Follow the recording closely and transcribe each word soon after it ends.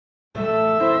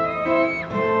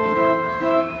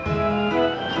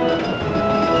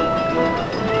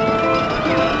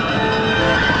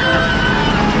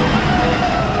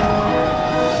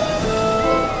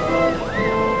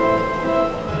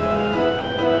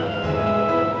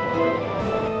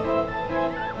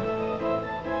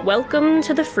Welcome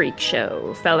to the Freak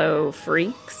Show, fellow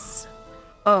freaks.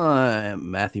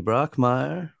 I'm Matthew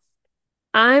Brockmeyer,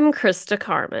 I'm Krista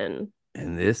Carmen,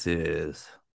 and this is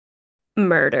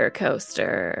Murder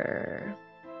Coaster.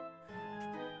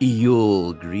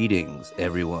 Yule greetings,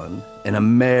 everyone, and a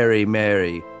merry,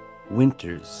 merry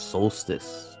winter's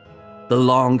solstice, the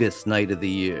longest night of the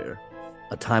year,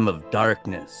 a time of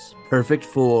darkness, perfect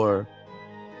for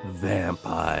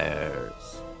vampires.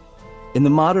 In the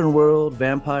modern world,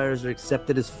 vampires are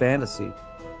accepted as fantasy,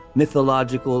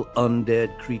 mythological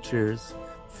undead creatures,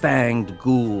 fanged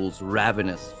ghouls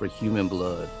ravenous for human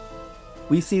blood.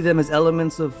 We see them as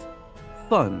elements of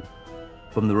fun,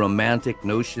 from the romantic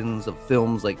notions of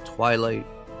films like Twilight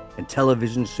and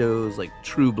television shows like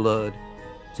True Blood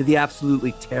to the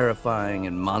absolutely terrifying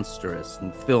and monstrous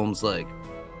in films like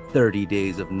 30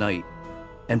 Days of Night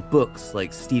and books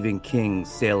like Stephen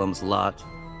King's Salem's Lot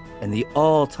and the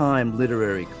all-time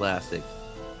literary classic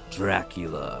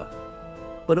Dracula.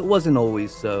 But it wasn't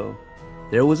always so.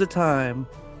 There was a time,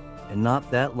 and not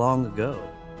that long ago,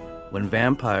 when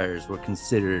vampires were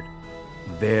considered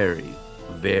very,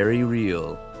 very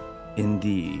real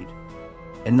indeed.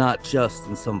 And not just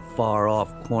in some far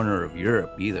off corner of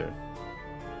Europe either,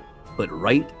 but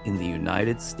right in the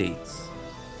United States,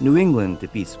 New England to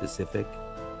be specific.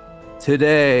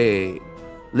 Today,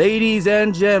 ladies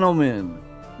and gentlemen,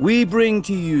 we bring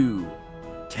to you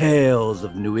tales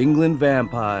of New England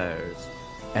vampires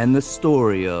and the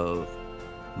story of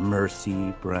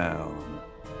Mercy Brown.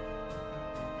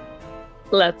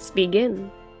 Let's begin.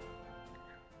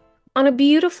 On a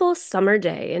beautiful summer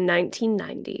day in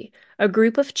 1990, a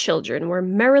group of children were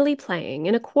merrily playing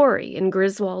in a quarry in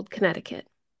Griswold, Connecticut.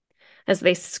 As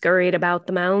they scurried about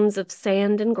the mounds of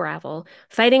sand and gravel,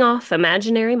 fighting off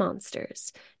imaginary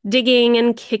monsters, digging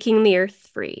and kicking the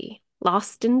earth free,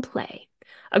 lost in play,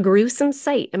 a gruesome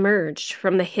sight emerged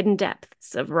from the hidden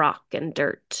depths of rock and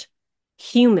dirt.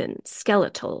 Human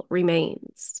skeletal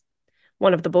remains.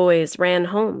 One of the boys ran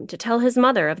home to tell his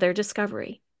mother of their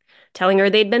discovery, telling her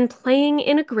they'd been playing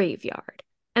in a graveyard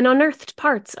and unearthed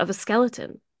parts of a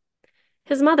skeleton.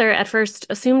 His mother at first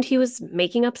assumed he was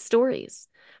making up stories,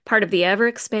 part of the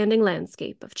ever-expanding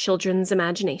landscape of children's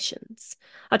imaginations,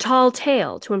 a tall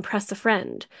tale to impress a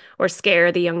friend or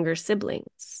scare the younger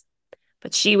siblings.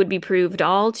 But she would be proved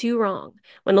all too wrong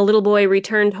when the little boy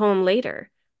returned home later,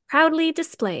 proudly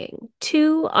displaying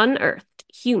two unearthed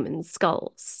human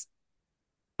skulls.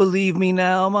 Believe me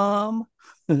now, Mom?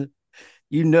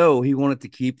 You know he wanted to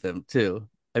keep them too.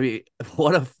 I mean,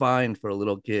 what a find for a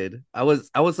little kid. I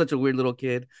was such a weird little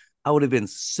kid. I would have been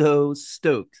so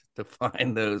stoked to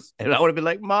find those. And I would have been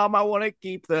like, Mom, I want to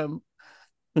keep them.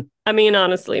 I mean,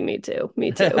 honestly, me too.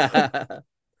 Me too.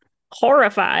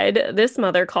 Horrified, this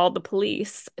mother called the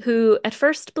police, who at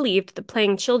first believed the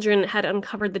playing children had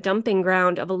uncovered the dumping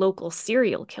ground of a local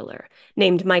serial killer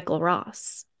named Michael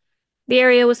Ross. The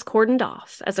area was cordoned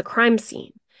off as a crime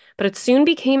scene, but it soon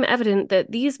became evident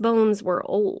that these bones were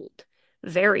old,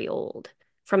 very old,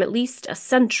 from at least a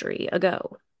century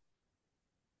ago.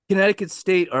 Connecticut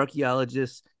State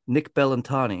archaeologist Nick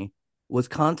Bellantani was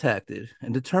contacted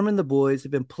and determined the boys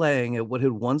had been playing at what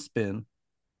had once been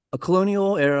a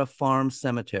colonial era farm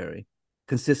cemetery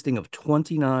consisting of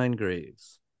 29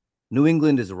 graves. New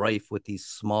England is rife with these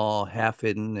small, half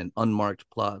hidden, and unmarked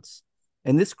plots,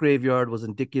 and this graveyard was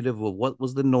indicative of what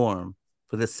was the norm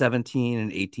for the 17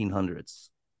 and 1800s,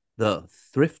 the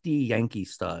thrifty Yankee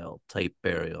style type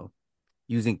burial,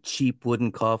 using cheap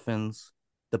wooden coffins.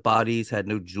 The bodies had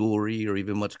no jewelry or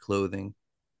even much clothing.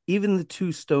 Even the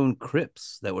two stone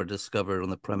crypts that were discovered on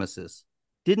the premises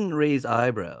didn't raise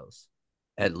eyebrows,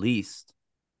 at least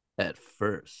at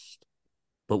first.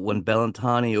 But when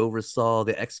Bellantani oversaw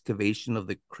the excavation of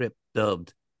the crypt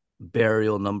dubbed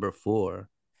Burial Number 4,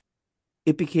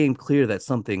 it became clear that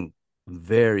something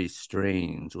very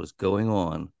strange was going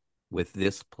on with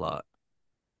this plot.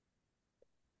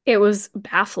 It was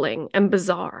baffling and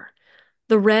bizarre.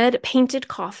 The red painted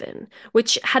coffin,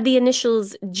 which had the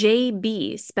initials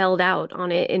JB spelled out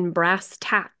on it in brass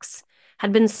tacks,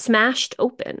 had been smashed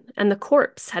open and the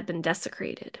corpse had been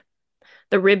desecrated.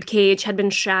 The rib cage had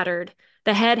been shattered,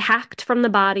 the head hacked from the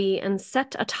body and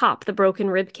set atop the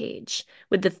broken rib cage,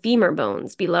 with the femur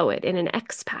bones below it in an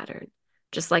X pattern,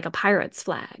 just like a pirate's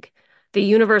flag, the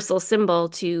universal symbol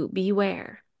to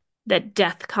beware, that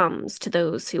death comes to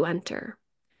those who enter.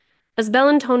 As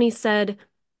Bellantoni said,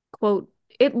 quote,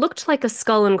 "It looked like a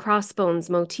skull and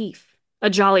crossbones motif, a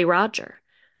Jolly Roger.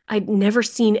 I'd never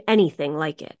seen anything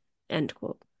like it." End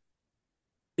quote.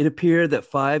 It appeared that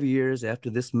 5 years after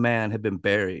this man had been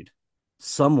buried,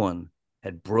 someone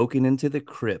had broken into the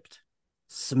crypt,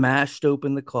 smashed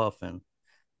open the coffin,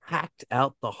 hacked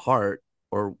out the heart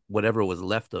or whatever was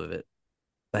left of it,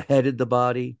 beheaded the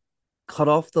body, cut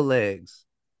off the legs,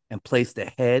 and placed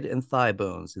the head and thigh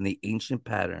bones in the ancient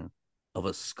pattern of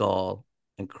a skull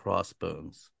and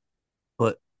crossbones.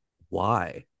 But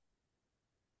why?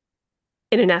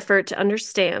 In an effort to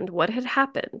understand what had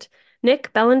happened,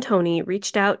 Nick Bellantoni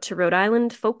reached out to Rhode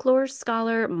Island folklore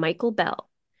scholar Michael Bell,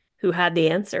 who had the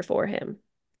answer for him.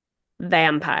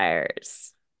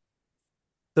 Vampires.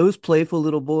 Those playful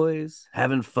little boys,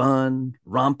 having fun,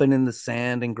 romping in the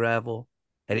sand and gravel,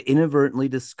 had inadvertently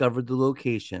discovered the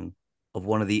location of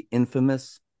one of the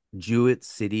infamous Jewett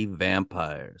City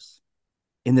vampires.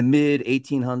 In the mid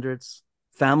 1800s,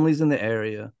 families in the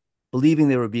area, believing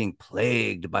they were being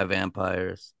plagued by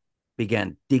vampires,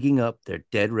 began digging up their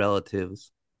dead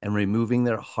relatives and removing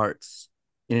their hearts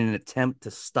in an attempt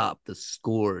to stop the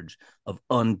scourge of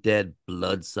undead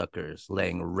bloodsuckers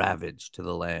laying ravage to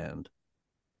the land.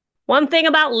 One thing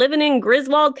about living in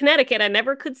Griswold, Connecticut, I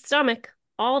never could stomach.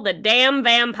 All the damn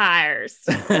vampires.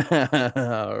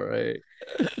 All right.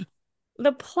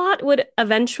 The plot would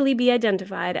eventually be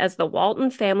identified as the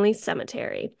Walton Family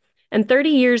Cemetery, and 30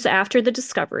 years after the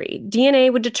discovery,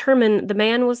 DNA would determine the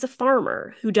man was a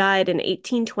farmer who died in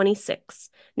 1826,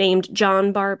 named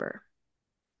John Barber.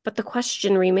 But the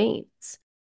question remains,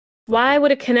 why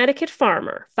would a Connecticut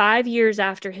farmer, 5 years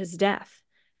after his death,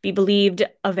 be believed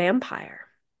a vampire?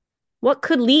 What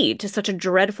could lead to such a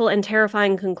dreadful and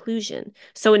terrifying conclusion,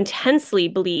 so intensely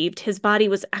believed his body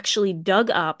was actually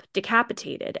dug up,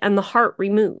 decapitated, and the heart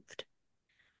removed?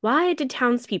 Why did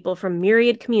townspeople from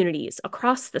myriad communities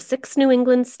across the 6 New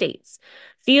England states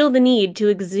feel the need to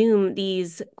exhume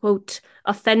these, quote,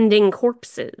 offending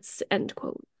corpses, end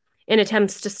quote, in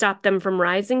attempts to stop them from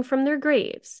rising from their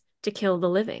graves to kill the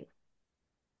living?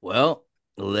 Well,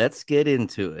 let's get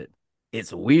into it.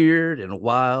 It's weird and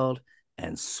wild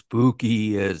and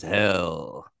spooky as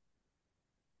hell.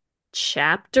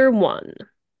 Chapter 1: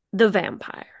 The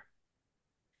Vampire.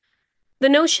 The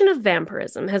notion of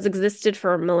vampirism has existed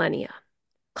for millennia.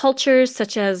 Cultures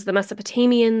such as the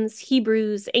Mesopotamians,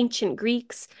 Hebrews, ancient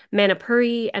Greeks,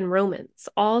 Manipuri, and Romans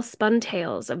all spun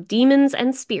tales of demons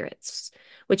and spirits,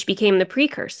 which became the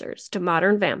precursors to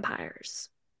modern vampires.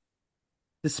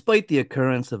 Despite the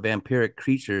occurrence of vampiric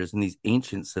creatures in these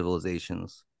ancient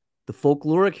civilizations, the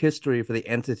folkloric history for the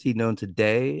entity known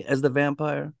today as the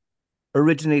vampire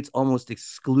originates almost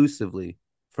exclusively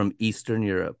from Eastern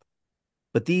Europe.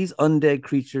 But these undead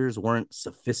creatures weren't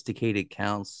sophisticated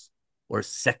counts or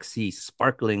sexy,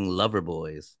 sparkling lover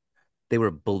boys. They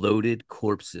were bloated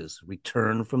corpses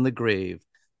returned from the grave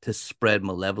to spread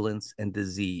malevolence and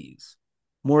disease,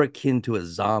 more akin to a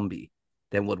zombie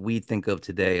than what we think of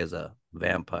today as a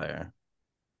vampire.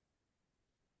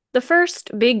 The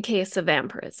first big case of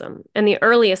vampirism, and the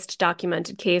earliest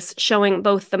documented case showing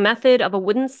both the method of a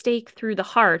wooden stake through the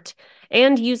heart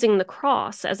and using the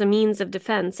cross as a means of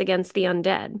defense against the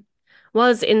undead,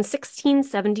 was in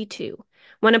 1672,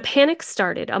 when a panic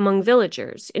started among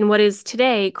villagers in what is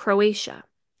today Croatia,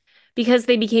 because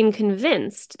they became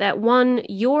convinced that one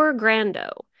Jor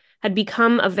Grando had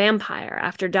become a vampire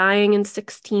after dying in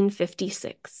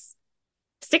 1656.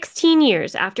 16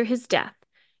 years after his death,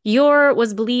 Yor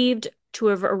was believed to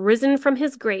have arisen from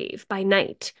his grave by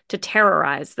night to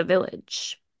terrorize the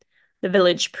village. The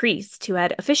village priest who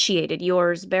had officiated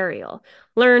Yor's burial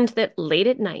learned that late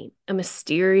at night a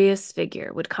mysterious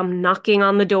figure would come knocking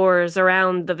on the doors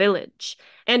around the village,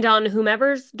 and on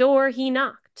whomever's door he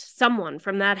knocked, someone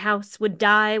from that house would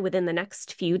die within the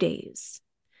next few days.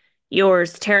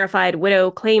 Yor's terrified widow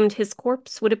claimed his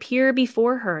corpse would appear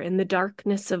before her in the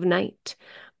darkness of night,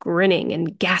 grinning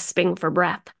and gasping for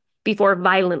breath, before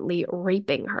violently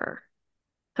raping her.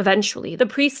 Eventually, the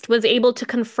priest was able to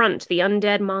confront the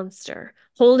undead monster,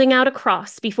 holding out a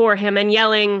cross before him and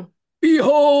yelling,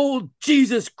 "Behold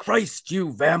Jesus Christ,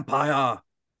 you vampire!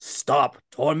 Stop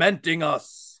tormenting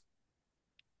us!"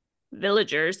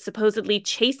 Villagers supposedly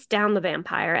chased down the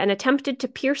vampire and attempted to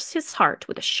pierce his heart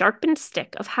with a sharpened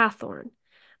stick of hawthorn,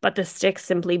 but the stick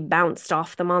simply bounced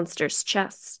off the monster's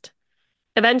chest.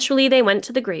 Eventually, they went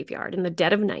to the graveyard in the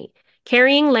dead of night,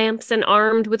 carrying lamps and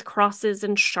armed with crosses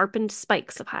and sharpened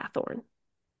spikes of hawthorn.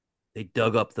 They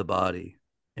dug up the body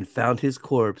and found his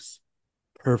corpse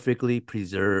perfectly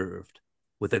preserved,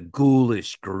 with a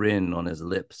ghoulish grin on his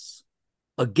lips.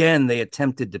 Again, they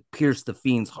attempted to pierce the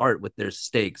fiend's heart with their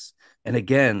stakes, and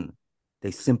again,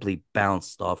 they simply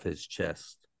bounced off his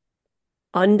chest.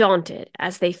 Undaunted,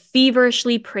 as they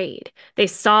feverishly prayed, they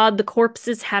sawed the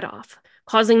corpse's head off,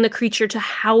 causing the creature to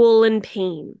howl in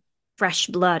pain, fresh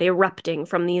blood erupting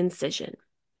from the incision.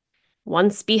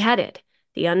 Once beheaded,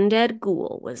 the undead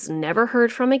ghoul was never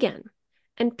heard from again,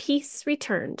 and peace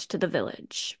returned to the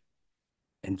village.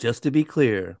 And just to be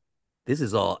clear, this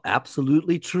is all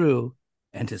absolutely true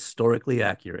and historically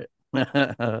accurate.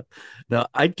 Now,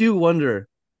 I do wonder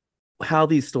how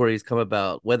these stories come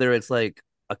about, whether it's like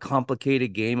a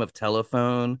complicated game of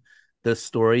telephone, the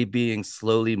story being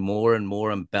slowly more and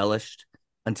more embellished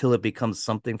until it becomes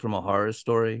something from a horror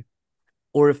story,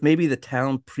 or if maybe the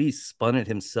town priest spun it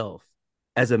himself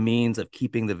as a means of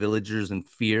keeping the villagers in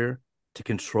fear to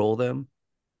control them.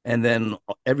 And then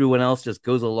everyone else just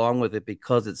goes along with it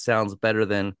because it sounds better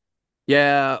than,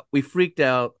 yeah, we freaked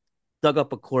out, dug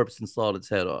up a corpse, and sawed its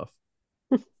head off.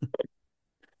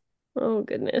 Oh,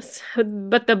 goodness.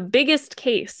 But the biggest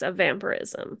case of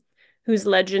vampirism, whose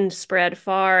legend spread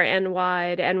far and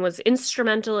wide and was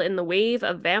instrumental in the wave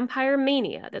of vampire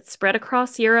mania that spread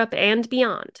across Europe and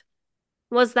beyond,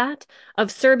 was that of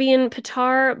Serbian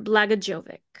Petar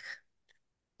Blagojevic.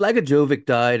 Blagojevic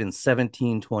died in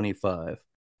 1725,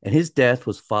 and his death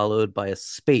was followed by a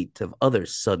spate of other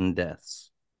sudden deaths.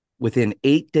 Within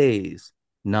 8 days,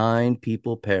 9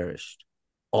 people perished,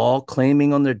 all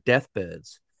claiming on their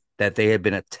deathbeds that they had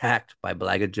been attacked by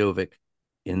Blagojevic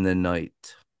in the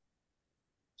night.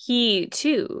 He,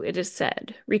 too, it is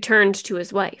said, returned to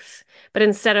his wife, but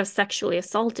instead of sexually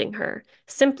assaulting her,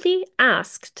 simply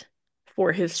asked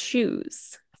for his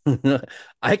shoes.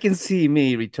 I can see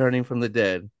me returning from the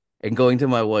dead and going to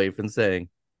my wife and saying,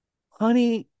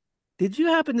 "Honey, did you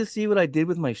happen to see what I did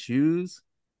with my shoes?"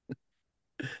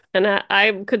 And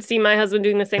I could see my husband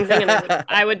doing the same thing, and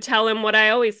I would tell him what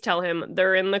I always tell him,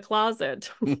 they're in the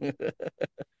closet.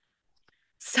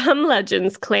 Some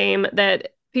legends claim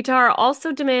that Pitar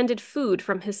also demanded food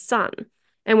from his son,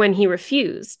 and when he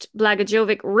refused,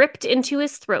 Blagojevic ripped into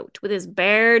his throat with his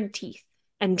bared teeth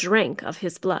and drank of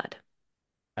his blood.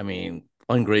 I mean,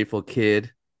 ungrateful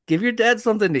kid. Give your dad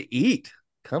something to eat.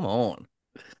 Come on.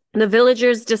 The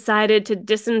villagers decided to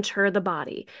disinter the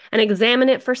body and examine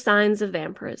it for signs of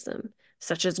vampirism,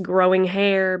 such as growing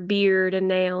hair, beard, and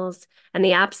nails, and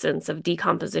the absence of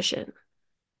decomposition.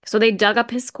 So they dug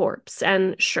up his corpse,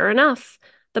 and sure enough,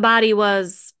 the body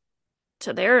was,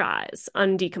 to their eyes,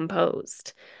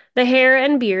 undecomposed. The hair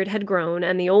and beard had grown,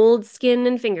 and the old skin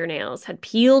and fingernails had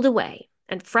peeled away,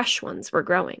 and fresh ones were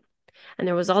growing. And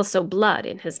there was also blood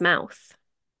in his mouth.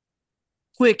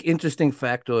 Quick, interesting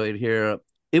factoid here.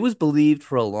 It was believed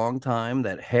for a long time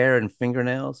that hair and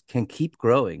fingernails can keep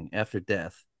growing after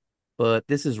death, but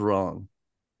this is wrong.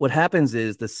 What happens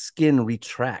is the skin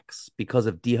retracts because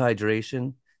of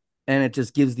dehydration, and it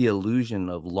just gives the illusion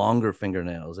of longer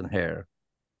fingernails and hair.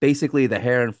 Basically, the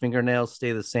hair and fingernails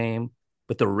stay the same,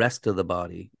 but the rest of the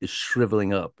body is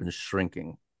shriveling up and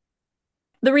shrinking.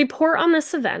 The report on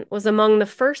this event was among the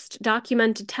first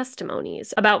documented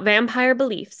testimonies about vampire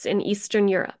beliefs in Eastern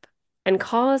Europe and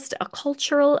caused a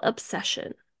cultural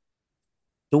obsession.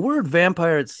 The word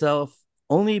vampire itself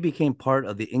only became part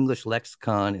of the English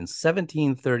lexicon in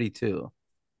 1732,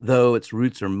 though its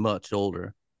roots are much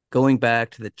older, going back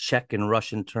to the Czech and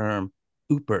Russian term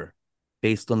 "uper,"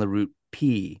 based on the root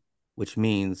 "p," which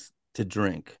means to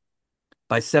drink.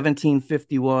 By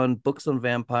 1751, books on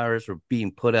vampires were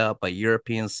being put out by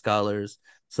European scholars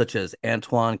such as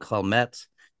Antoine Calmet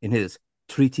in his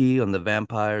Treatise on the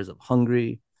Vampires of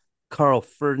Hungary, Carl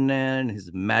Ferdinand in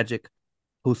his Magic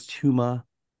Posthuma,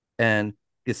 and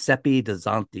Giuseppe da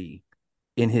Zanti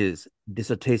in his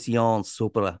Dissertation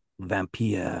sobre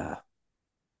Vampire.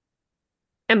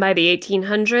 And by the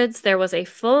 1800s, there was a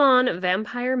full-on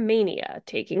vampire mania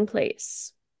taking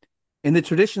place. In the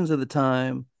traditions of the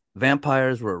time,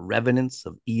 vampires were revenants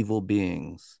of evil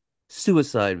beings,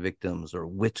 suicide victims, or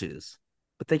witches,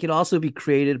 but they could also be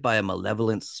created by a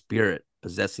malevolent spirit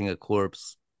possessing a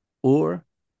corpse or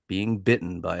being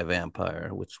bitten by a vampire,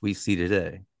 which we see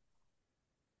today.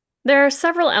 There are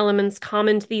several elements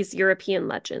common to these European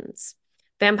legends.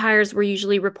 Vampires were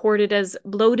usually reported as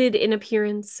bloated in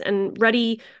appearance and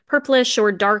ruddy, purplish,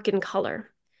 or dark in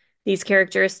color. These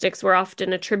characteristics were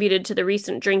often attributed to the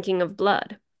recent drinking of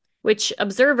blood, which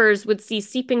observers would see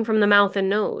seeping from the mouth and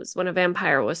nose when a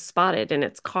vampire was spotted in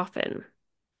its coffin.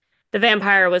 The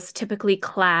vampire was typically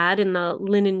clad in the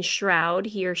linen shroud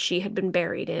he or she had been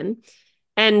buried in,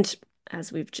 and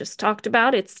as we've just talked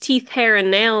about, its teeth, hair, and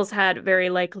nails had very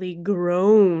likely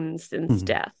grown since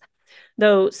death.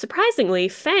 Though, surprisingly,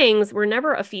 fangs were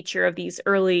never a feature of these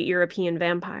early European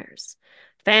vampires.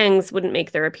 Fangs wouldn't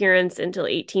make their appearance until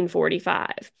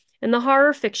 1845 in the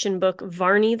horror fiction book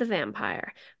Varney the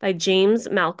Vampire by James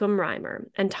Malcolm Rymer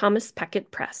and Thomas Peckett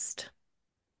Prest.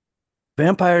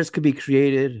 Vampires could be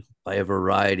created by a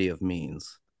variety of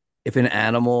means. If an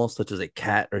animal, such as a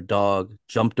cat or dog,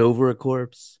 jumped over a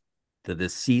corpse, the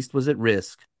deceased was at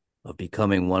risk of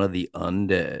becoming one of the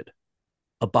undead.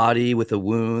 A body with a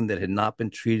wound that had not been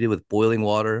treated with boiling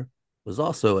water was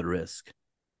also at risk.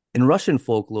 In Russian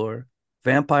folklore,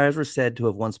 vampires were said to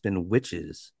have once been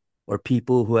witches or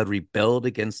people who had rebelled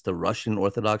against the Russian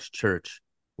Orthodox Church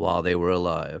while they were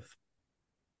alive.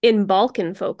 In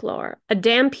Balkan folklore, a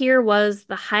Dhampir was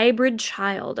the hybrid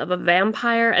child of a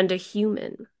vampire and a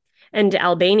human, and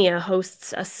Albania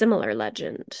hosts a similar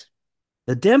legend.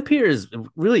 The Dampier is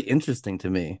really interesting to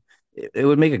me. It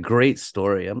would make a great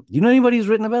story. You know anybody who's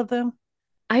written about them?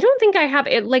 I don't think I have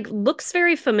it like looks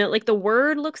very familiar like the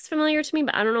word looks familiar to me,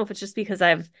 but I don't know if it's just because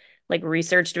I've like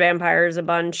researched vampires a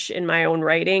bunch in my own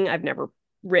writing. I've never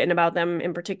written about them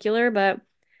in particular, but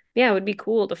yeah, it would be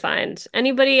cool to find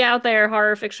anybody out there,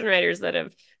 horror fiction writers that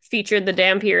have featured the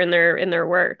Dhampir in their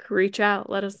work. Reach out,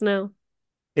 let us know.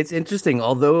 It's interesting.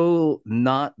 Although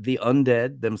not the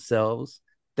undead themselves,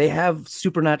 they have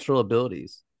supernatural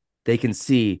abilities. They can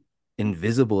see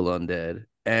invisible undead,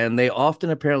 and they often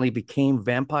apparently became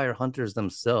vampire hunters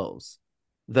themselves.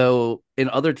 Though in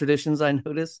other traditions, I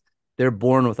notice they're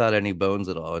born without any bones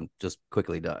at all and just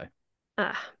quickly die.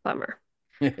 Ah, bummer.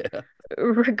 Yeah.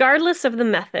 Regardless of the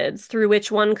methods through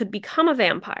which one could become a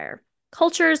vampire,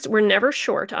 cultures were never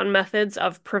short on methods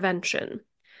of prevention.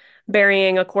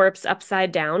 Burying a corpse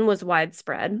upside down was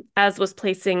widespread, as was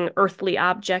placing earthly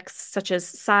objects such as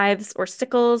scythes or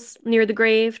sickles near the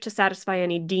grave to satisfy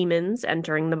any demons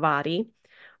entering the body,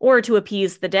 or to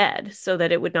appease the dead so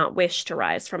that it would not wish to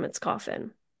rise from its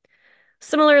coffin.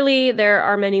 Similarly, there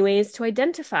are many ways to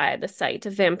identify the site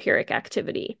of vampiric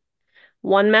activity.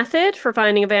 One method for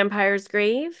finding a vampire's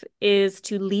grave is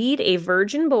to lead a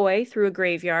virgin boy through a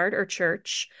graveyard or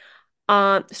church,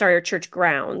 or church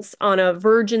grounds on a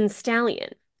virgin stallion,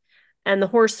 and the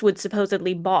horse would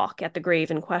supposedly balk at the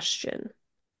grave in question.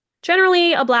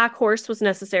 Generally, a black horse was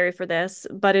necessary for this,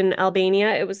 but in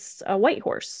Albania, it was a white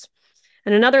horse.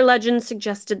 And another legend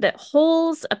suggested that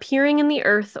holes appearing in the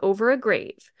earth over a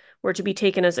grave were to be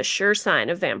taken as a sure sign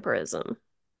of vampirism.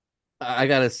 I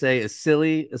gotta say, as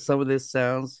silly as some of this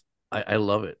sounds, I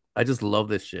love it. I just love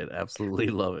this shit. Absolutely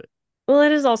love it. Well,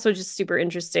 it is also just super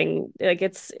interesting. Like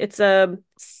it's a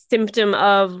symptom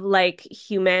of like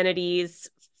humanity's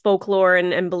folklore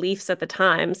and beliefs at the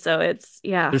time. So it's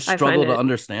yeah, Their I find struggle to it.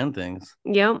 understand things,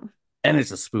 Yep. and it's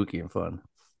just spooky and fun.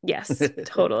 Yes,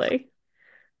 totally.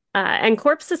 And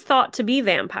corpses thought to be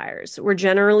vampires were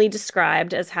generally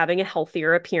described as having a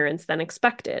healthier appearance than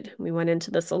expected. We went into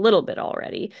this a little bit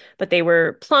already, but they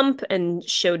were plump and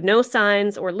showed no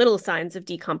signs or little signs of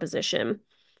decomposition.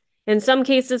 In some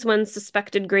cases, when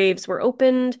suspected graves were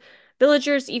opened,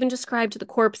 villagers even described the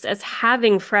corpse as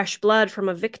having fresh blood from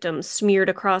a victim smeared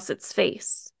across its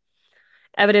face.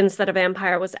 Evidence that a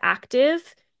vampire was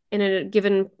active in a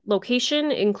given location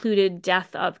included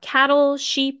death of cattle,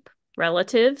 sheep,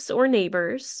 relatives, or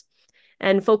neighbors.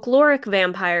 And folkloric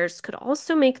vampires could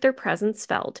also make their presence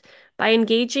felt by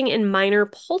engaging in minor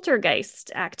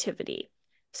poltergeist activity,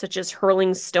 such as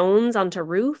hurling stones onto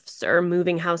roofs or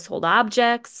moving household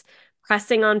objects,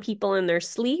 pressing on people in their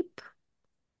sleep.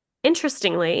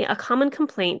 Interestingly, a common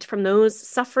complaint from those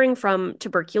suffering from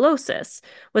tuberculosis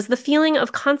was the feeling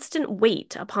of constant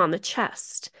weight upon the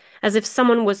chest, as if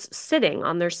someone was sitting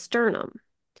on their sternum.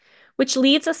 Which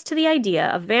leads us to the idea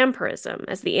of vampirism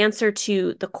as the answer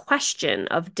to the question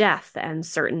of death and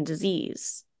certain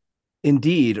disease.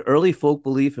 Indeed, early folk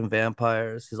belief in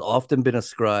vampires has often been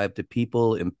ascribed to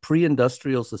people in pre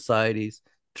industrial societies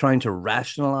trying to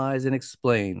rationalize and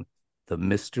explain the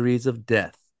mysteries of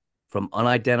death from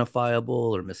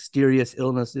unidentifiable or mysterious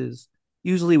illnesses,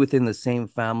 usually within the same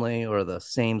family or the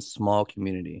same small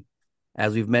community.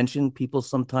 As we've mentioned, people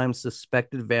sometimes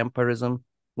suspected vampirism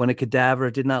when a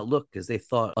cadaver did not look as they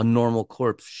thought a normal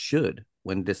corpse should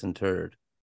when disinterred.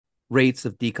 Rates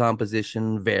of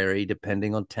decomposition vary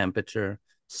depending on temperature,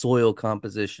 soil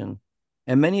composition,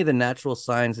 and many of the natural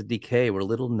signs of decay were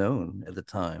little known at the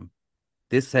time.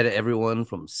 This had everyone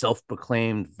from self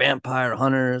proclaimed vampire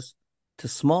hunters to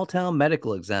small town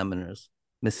medical examiners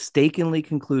mistakenly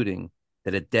concluding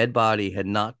that a dead body had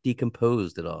not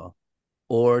decomposed at all,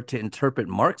 or to interpret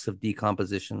marks of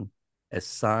decomposition as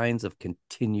signs of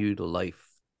continued life.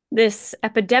 This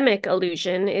epidemic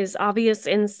illusion is obvious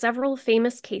in several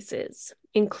famous cases,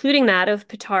 including that of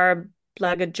Petar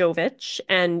Blagojevich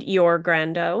and Yor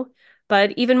Grando,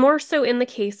 but even more so in the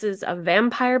cases of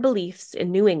vampire beliefs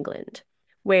in New England,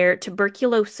 where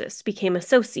tuberculosis became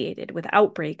associated with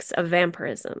outbreaks of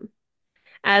vampirism.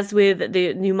 As with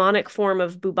the pneumonic form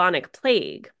of bubonic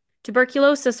plague,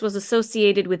 tuberculosis was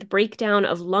associated with breakdown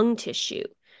of lung tissue,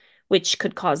 which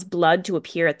could cause blood to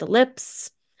appear at the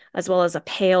lips, as well as a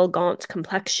pale, gaunt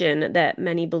complexion that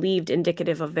many believed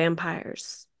indicative of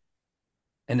vampires.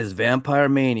 And as vampire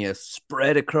mania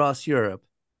spread across Europe,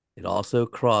 it also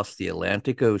crossed the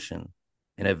Atlantic Ocean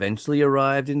and eventually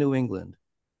arrived in New England,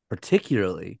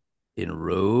 particularly in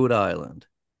Rhode Island,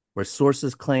 where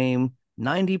sources claim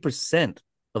 90%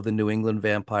 of the New England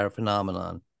vampire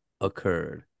phenomenon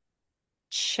occurred.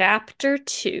 Chapter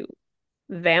 2: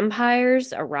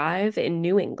 Vampires Arrive in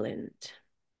New England.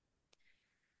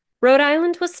 Rhode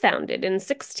Island was founded in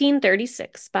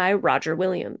 1636 by Roger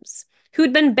Williams,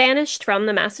 who'd been banished from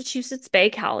the Massachusetts Bay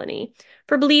Colony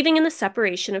for believing in the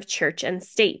separation of church and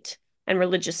state and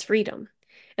religious freedom,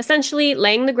 essentially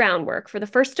laying the groundwork for the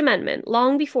First Amendment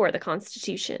long before the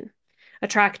Constitution,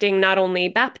 attracting not only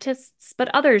Baptists but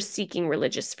others seeking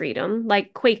religious freedom,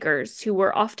 like Quakers, who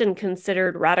were often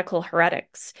considered radical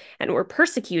heretics and were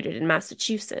persecuted in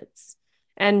Massachusetts,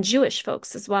 and Jewish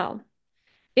folks as well.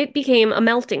 It became a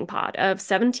melting pot of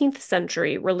 17th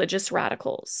century religious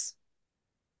radicals.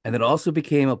 And it also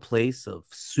became a place of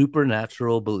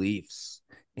supernatural beliefs,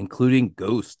 including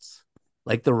ghosts,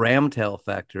 like the Ramtail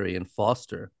factory in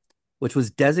Foster, which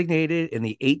was designated in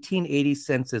the 1880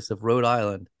 census of Rhode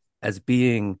Island as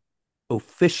being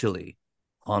officially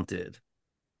haunted.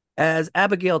 As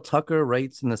Abigail Tucker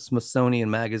writes in the Smithsonian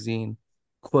Magazine,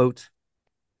 quote,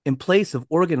 in place of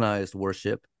organized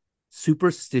worship,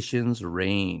 superstitions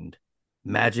reigned,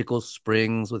 magical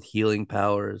springs with healing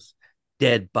powers,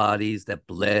 dead bodies that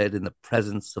bled in the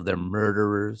presence of their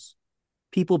murderers.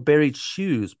 People buried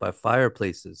shoes by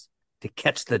fireplaces to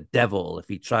catch the devil if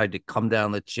he tried to come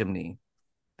down the chimney.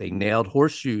 They nailed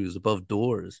horseshoes above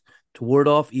doors to ward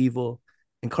off evil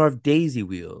and carved daisy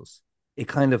wheels, a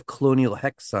kind of colonial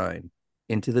hex sign,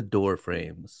 into the door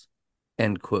frames.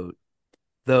 End quote.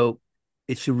 Though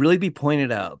it should really be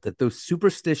pointed out that though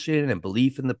superstition and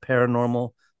belief in the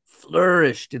paranormal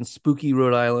flourished in spooky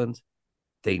Rhode Island,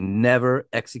 they never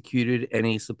executed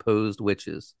any supposed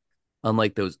witches,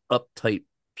 unlike those uptight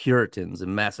Puritans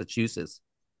in Massachusetts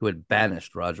who had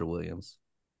banished Roger Williams.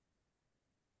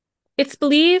 It's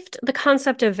believed the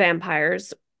concept of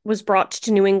vampires was brought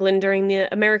to New England during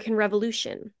the American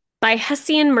Revolution by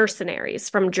Hessian mercenaries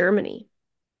from Germany.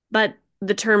 But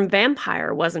the term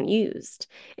vampire wasn't used.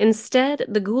 Instead,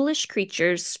 the ghoulish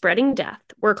creatures spreading death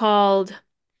were called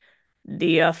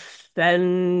the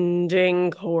offending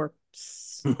corpse.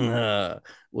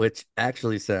 Which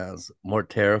actually sounds more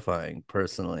terrifying,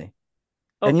 personally.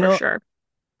 Oh, And for sure.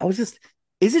 I was just,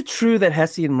 is it true that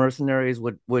Hessian mercenaries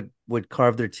would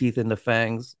carve their teeth into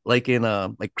fangs, like in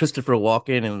like Christopher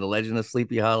Walken in The Legend of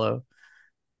Sleepy Hollow?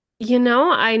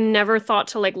 I never thought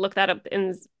to look that up in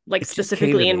It just came to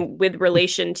specifically me. and with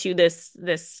relation to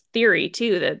this theory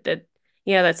too that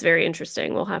yeah, that's very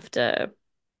interesting. We'll have to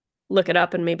look it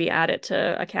up and maybe add it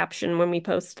to a caption when we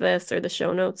post this or the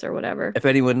show notes or whatever. If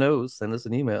anyone knows, send us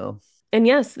an email. And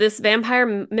yes, this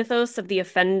vampire mythos of the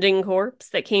offending corpse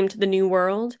that came to the New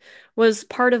World was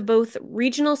part of both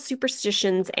regional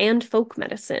superstitions and folk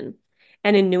medicine.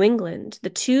 And in New England, the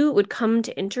two would come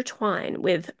to intertwine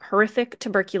with horrific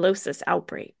tuberculosis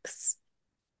outbreaks.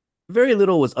 Very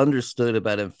little was understood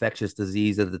about infectious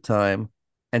disease at the time,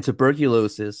 and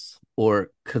tuberculosis,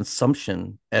 or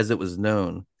consumption as it was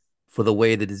known, for the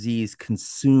way the disease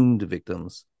consumed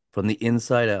victims from the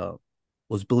inside out,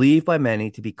 was believed by many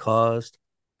to be caused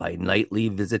by nightly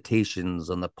visitations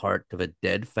on the part of a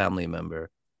dead family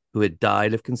member who had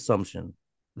died of consumption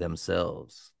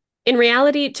themselves. In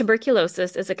reality,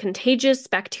 tuberculosis is a contagious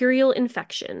bacterial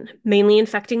infection, mainly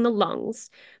infecting the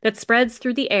lungs, that spreads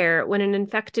through the air when an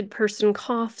infected person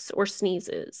coughs or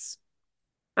sneezes.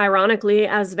 Ironically,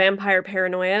 as vampire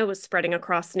paranoia was spreading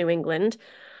across New England,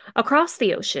 across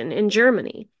the ocean in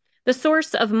Germany, the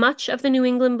source of much of the New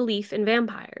England belief in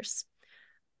vampires,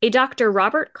 a Dr.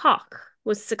 Robert Koch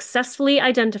was successfully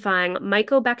identifying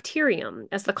Mycobacterium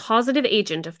as the causative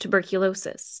agent of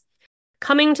tuberculosis,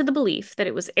 coming to the belief that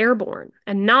it was airborne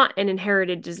and not an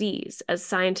inherited disease, as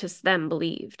scientists then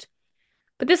believed.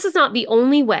 But this is not the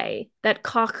only way that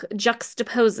Koch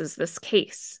juxtaposes this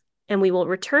case, and we will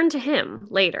return to him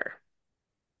later.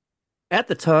 At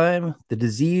the time, the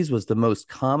disease was the most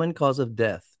common cause of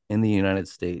death in the United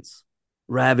States,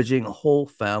 ravaging whole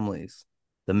families,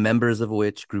 the members of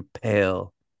which grew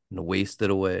pale and wasted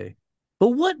away. But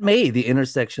what made the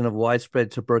intersection of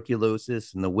widespread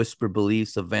tuberculosis and the whispered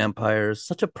beliefs of vampires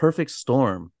such a perfect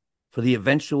storm for the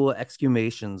eventual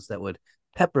exhumations that would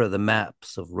pepper the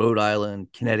maps of Rhode Island,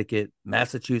 Connecticut,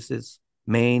 Massachusetts,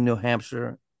 Maine, New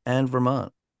Hampshire, and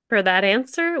Vermont? For that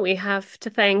answer, we have to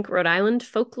thank Rhode Island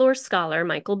folklore scholar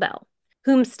Michael Bell.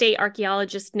 whom state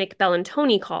archaeologist Nick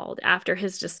Bellantoni called after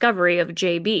his discovery of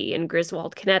JB in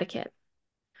Griswold, Connecticut.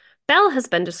 Bell has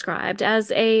been described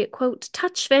as a, quote,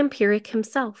 touch vampiric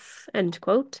himself, end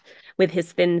quote, with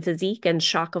his thin physique and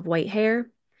shock of white hair.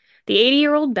 The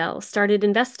 80-year-old Bell started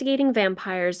investigating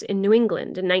vampires in New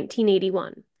England in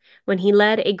 1981, when he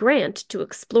led a grant to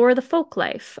explore the folk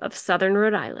life of southern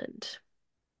Rhode Island.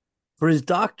 For his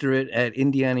doctorate at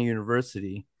Indiana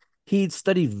University, he'd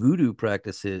studied voodoo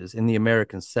practices in the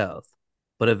American South,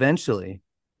 but eventually,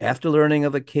 after learning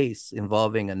of a case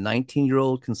involving a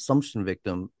 19-year-old consumption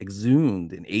victim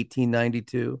exhumed in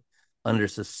 1892 under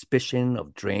suspicion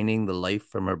of draining the life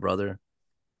from her brother,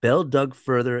 Bell dug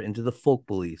further into the folk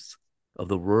beliefs of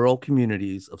the rural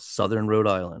communities of southern Rhode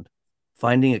Island,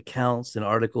 finding accounts and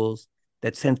articles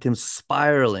that sent him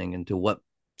spiraling into what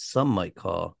some might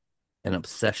call an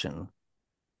obsession.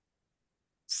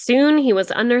 Soon he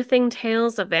was unearthing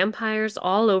tales of vampires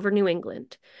all over New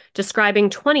England, describing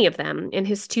 20 of them in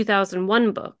his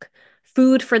 2001 book,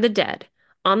 Food for the Dead,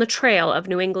 On the Trail of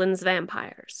New England's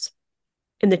Vampires.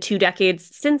 In the 2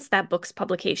 decades since that book's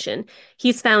publication,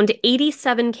 he's found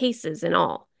 87 cases in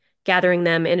all, gathering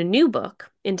them in a new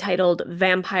book entitled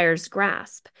Vampire's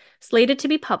Grasp, slated to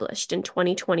be published in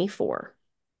 2024.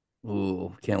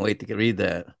 Ooh, can't wait to read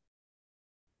that.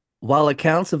 While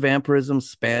accounts of vampirism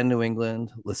span New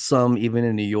England, with some even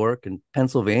in New York and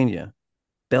Pennsylvania,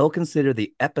 Bell considered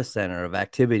the epicenter of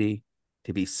activity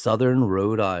to be southern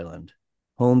Rhode Island,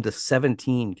 home to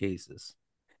 17 cases.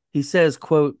 He says,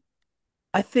 quote,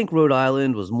 I think Rhode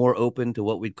Island was more open to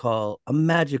what we'd call a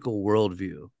magical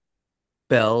worldview.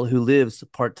 Bell, who lives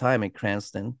part-time in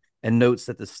Cranston and notes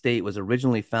that the state was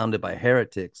originally founded by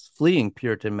heretics fleeing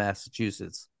Puritan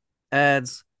Massachusetts,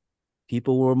 adds,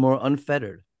 people were more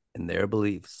unfettered in their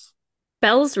beliefs.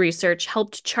 Bell's research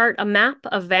helped chart a map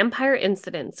of vampire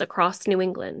incidents across New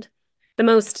England, the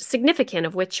most significant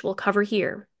of which we'll cover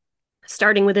here,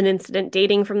 starting with an incident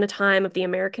dating from the time of the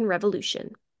American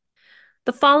Revolution.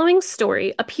 The following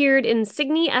story appeared in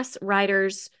Signe S.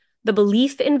 Ryder's The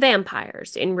Belief in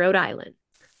Vampires in Rhode Island.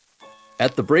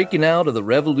 At the breaking out of the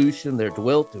Revolution, there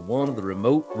dwelt in one of the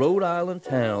remote Rhode Island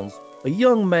towns a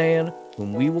young man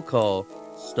whom we will call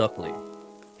Stuckley.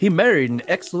 He married an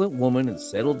excellent woman and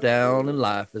settled down in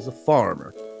life as a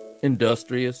farmer.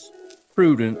 Industrious,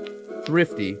 prudent,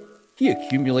 thrifty, he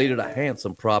accumulated a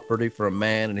handsome property for a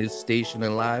man in his station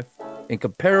in life and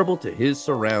comparable to his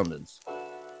surroundings.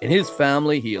 In his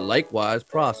family, he likewise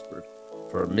prospered,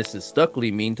 for Mrs.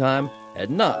 Stuckley, meantime,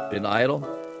 had not been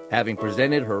idle, having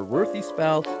presented her worthy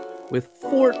spouse with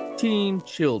 14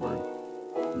 children.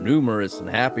 Numerous and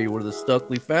happy were the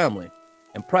Stuckley family,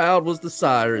 and proud was the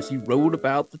sire as he rode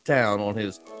about the town on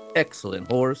his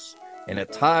excellent horse and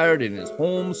attired in his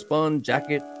homespun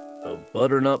jacket of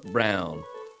butternut brown,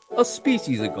 a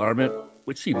species of garment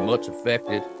which he much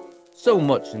affected, so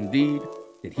much indeed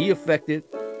did he affect it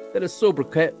that a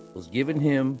sobriquet was given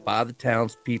him by the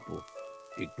townspeople.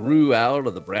 It grew out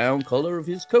of the brown color of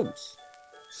his coats.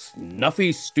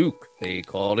 Snuffy Stook, they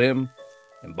called him,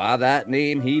 and by that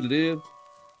name he lived,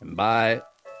 and by it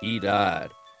he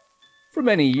died. For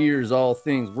many years, all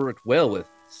things worked well with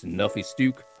Snuffy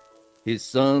Stook. His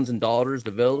sons and daughters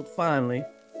developed finely,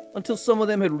 until some of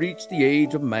them had reached the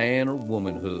age of man or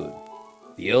womanhood.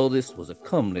 The eldest was a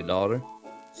comely daughter,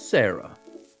 Sarah.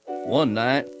 One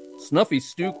night, Snuffy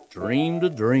Stook dreamed a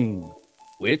dream,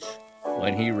 which,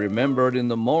 when he remembered in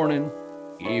the morning,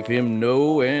 gave him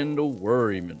no end of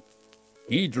worriment.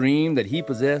 He dreamed that he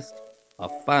possessed a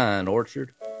fine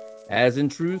orchard, as in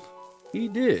truth he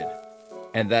did,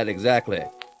 and that exactly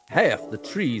half the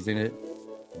trees in it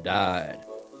died.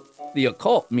 The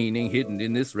occult meaning hidden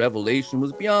in this revelation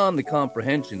was beyond the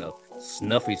comprehension of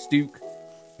Snuffy Stook,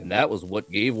 and that was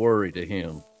what gave worry to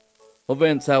him.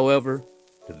 Events, however,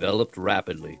 developed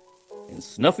rapidly, and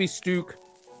Snuffy Stook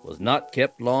was not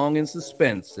kept long in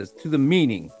suspense as to the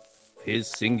meaning of his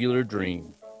singular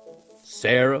dream.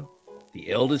 Sarah,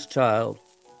 the eldest child,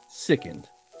 sickened,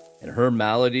 and her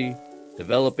malady,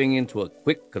 developing into a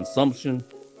quick consumption,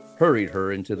 hurried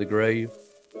her into the grave.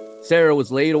 Sarah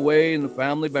was laid away in the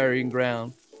family burying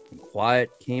ground, and quiet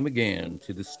came again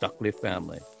to the Stuckley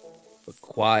family. But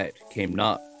quiet came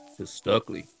not to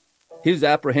Stuckley. His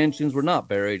apprehensions were not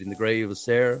buried in the grave of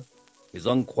Sarah. His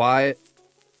quiet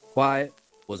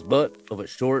was but of a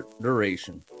short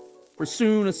duration. For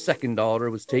soon a second daughter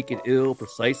was taken ill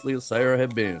precisely as Sarah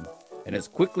had been, and as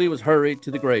quickly was hurried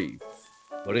to the grave.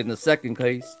 But in the second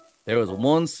case, there was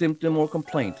one symptom or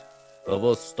complaint of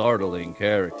a startling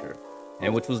character,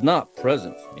 and which was not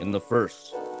present in the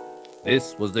first.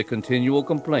 This was the continual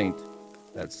complaint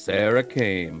that Sarah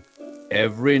came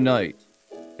every night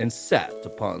and sat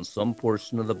upon some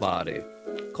portion of the body,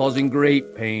 causing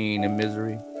great pain and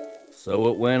misery. So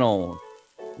it went on,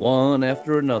 one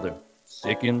after another,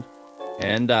 sickened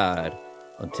and died,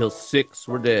 until 6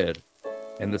 were dead,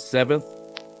 and the 7th,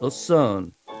 a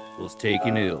son, was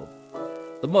taken ill.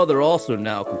 The mother also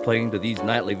now complained of these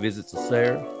nightly visits of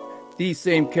Sarah. These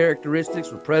same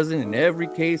characteristics were present in every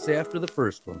case after the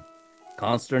first one.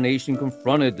 Consternation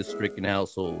confronted the stricken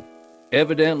household.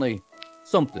 Evidently,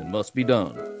 something must be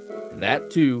done, and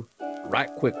that too, right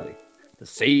quickly, to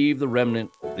save the remnant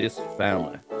of this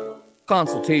family.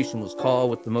 Consultation was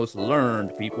called with the most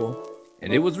learned people,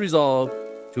 and it was resolved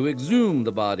to exhume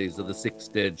the bodies of the 6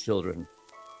 dead children.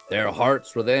 Their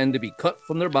hearts were then to be cut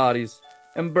from their bodies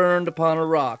and burned upon a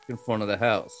rock in front of the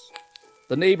house.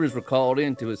 The neighbors were called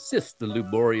in to assist the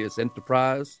laborious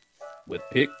enterprise. With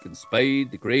pick and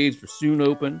spade, the graves were soon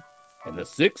opened, and the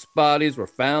 6 bodies were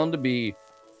found to be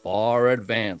far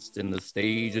advanced in the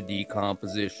stage of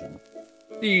decomposition.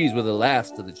 These were the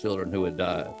last of the children who had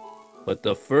died, but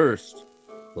the first,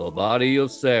 the body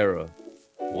of Sarah,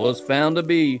 was found to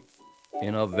be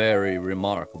in a very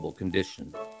remarkable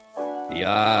condition. The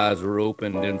eyes were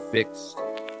opened and fixed,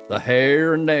 the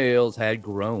hair and nails had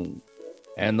grown,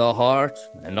 and the heart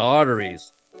and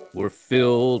arteries were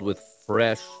filled with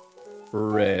fresh,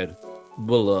 red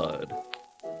blood.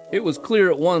 It was clear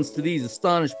at once to these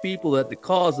astonished people that the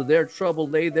cause of their trouble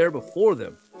lay there before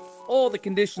them. All the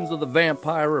conditions of the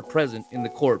vampire were present in the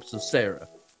corpse of Sarah,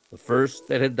 the first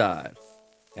that had died,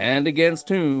 and against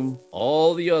whom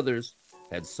all the others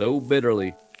had so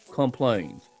bitterly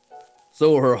complained.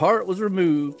 So her heart was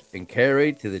removed and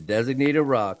carried to the designated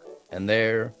rock, and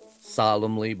there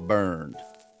solemnly burned.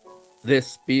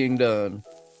 This being done,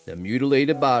 the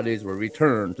mutilated bodies were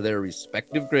returned to their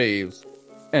respective graves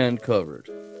and covered.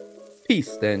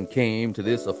 Peace then came to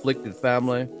this afflicted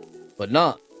family, but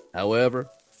not, however,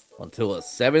 until a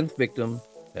 7th victim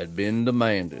had been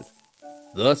demanded.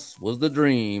 Thus was the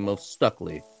dream of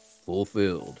Stuckley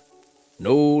fulfilled.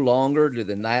 No longer did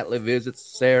the nightly visits of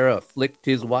Sarah afflict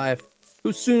his wife,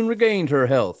 who soon regained her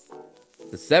health.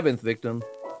 The 7th victim,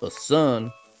 the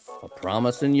son, a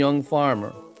promising young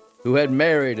farmer, who had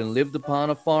married and lived upon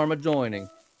a farm adjoining,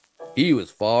 he was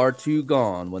far too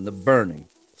gone when the burning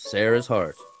of Sarah's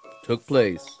heart took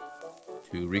place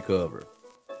to recover.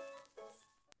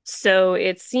 So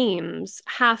it seems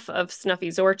half of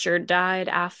Snuffy's orchard died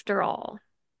after all.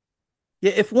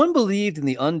 Yeah, if one believed in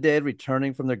the undead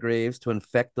returning from their graves to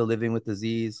infect the living with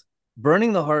disease,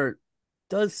 burning the heart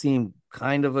does seem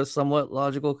kind of a somewhat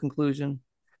logical conclusion.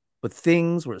 But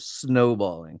things were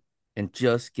snowballing and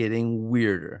just getting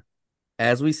weirder,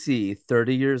 as we see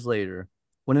 30 years later,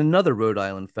 when another Rhode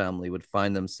Island family would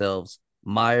find themselves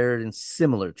mired in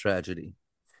similar tragedy,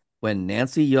 when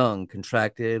Nancy Young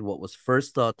contracted what was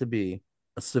first thought to be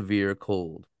a severe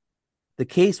cold. The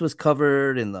case was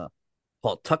covered in the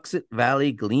Pawtuxet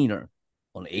Valley Gleaner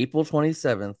on April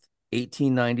 27th,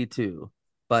 1892,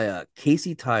 by a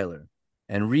Casey Tyler,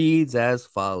 and reads as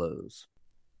follows.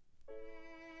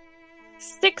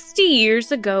 60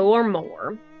 years ago or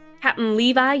more, Captain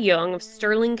Levi Young of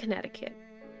Sterling, Connecticut,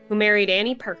 who married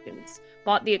Annie Perkins,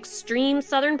 bought the extreme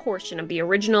southern portion of the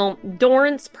original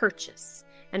Dorrance Purchase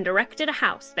and erected a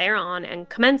house thereon and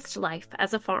commenced life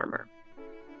as a farmer.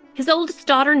 His oldest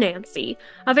daughter, Nancy,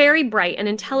 a very bright and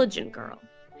intelligent girl,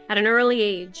 at an early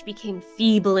age became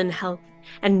feeble in health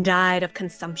and died of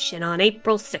consumption on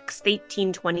April 6,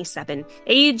 1827,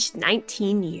 aged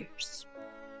 19 years.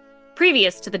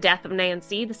 Previous to the death of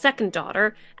Nancy, the second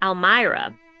daughter,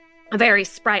 Almira, a very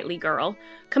sprightly girl,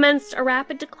 commenced a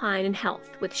rapid decline in health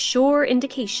with sure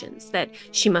indications that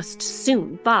she must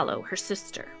soon follow her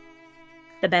sister.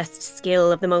 The best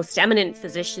skill of the most eminent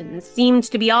physicians seemed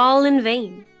to be all in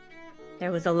vain.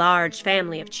 There was a large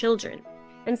family of children,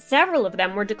 and several of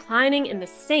them were declining in the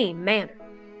same manner.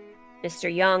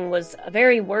 Mr. Young was a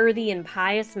very worthy and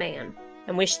pious man,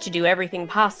 and wished to do everything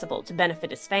possible to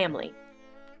benefit his family,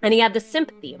 and he had the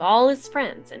sympathy of all his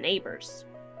friends and neighbors.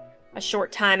 A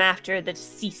short time after the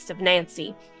decease of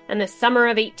Nancy, in the summer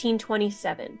of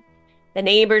 1827, the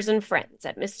neighbors and friends,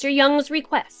 at Mr. Young's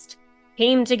request,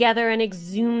 came together and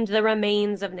exhumed the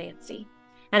remains of Nancy,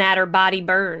 and had her body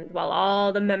burned while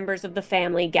all the members of the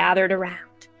family gathered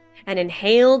around and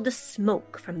inhaled the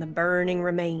smoke from the burning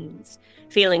remains,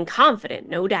 feeling confident,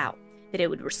 no doubt, that it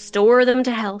would restore them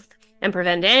to health and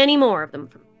prevent any more of them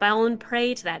from falling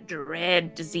prey to that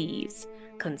dread disease,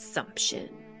 consumption.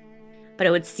 But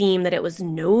it would seem that it was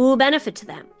no benefit to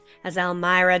them, as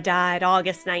Almira died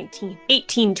August 19,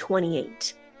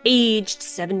 1828, aged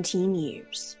 17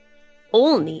 years.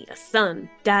 Olney, a son,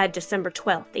 died December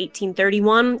 12,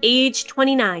 1831, aged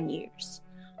 29 years.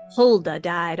 Huldah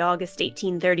died August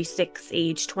 1836,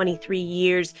 age 23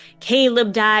 years.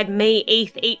 Caleb died May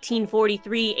 8th,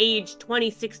 1843, age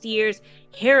 26 years.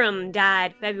 Hiram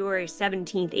died February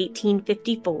 17th,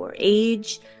 1854,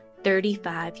 age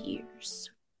 35 years.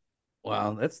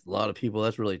 Wow, that's a lot of people.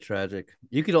 That's really tragic.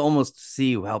 You could almost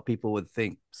see how people would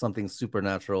think something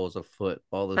supernatural was afoot,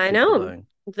 all those I people know. dying.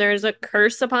 There's a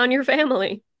curse upon your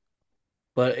family.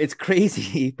 But it's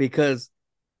crazy because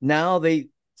now they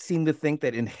seem to think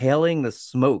that inhaling the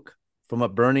smoke from a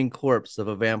burning corpse of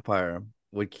a vampire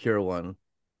would cure one.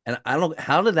 And I don't,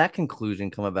 how did that conclusion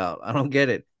come about? I don't get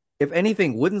it. If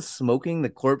anything, wouldn't smoking the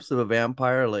corpse of a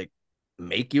vampire like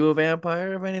make you a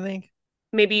vampire, if anything?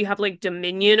 Maybe you have like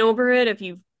dominion over it if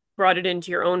you've brought it into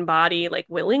your own body like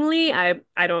willingly. I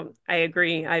don't I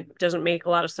agree. It doesn't make a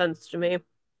lot of sense to me.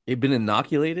 You've been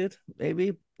inoculated,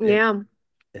 maybe? Yeah.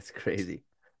 It's crazy.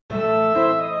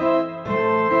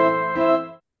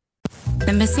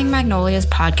 The Missing Magnolias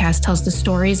podcast tells the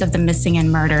stories of the missing and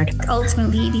murdered.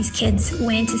 Ultimately, these kids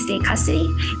went into state custody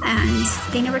and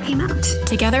they never came out.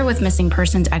 Together with missing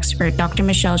persons expert Dr.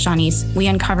 Michelle Shawnees, we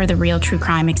uncover the real true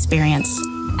crime experience.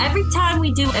 Every time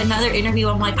we do another interview,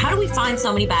 I'm like, how do we find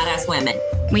so many badass women?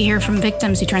 We hear from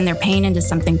victims who turn their pain into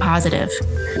something positive.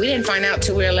 We didn't find out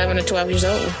till we were 11 or 12 years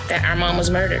old that our mom was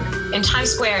murdered. In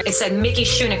Times Square, it said Mickey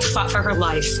Shunick fought for her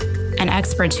life. And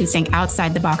experts who think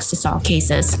outside the box to solve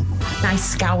cases. I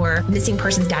scour missing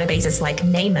persons databases like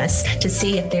NamUs to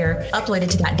see if they're uploaded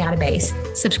to that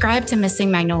database. Subscribe to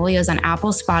Missing Magnolias on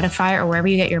Apple, Spotify, or wherever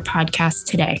you get your podcasts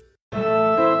today.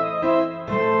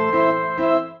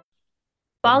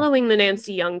 Following the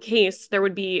Nancy Young case, there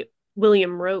would be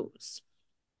William Rose.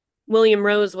 William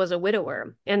Rose was a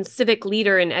widower and civic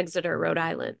leader in Exeter, Rhode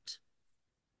Island.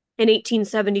 In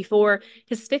 1874,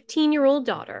 his 15-year-old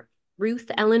daughter, Ruth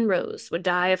Ellen Rose, would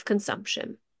die of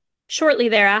consumption. Shortly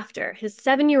thereafter, his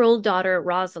 7-year-old daughter,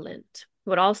 Rosalind,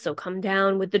 would also come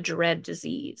down with the dread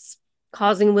disease,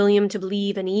 causing William to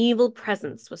believe an evil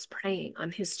presence was preying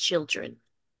on his children.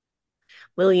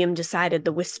 William decided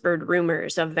the whispered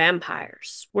rumors of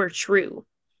vampires were true.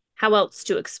 How else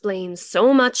to explain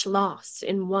so much loss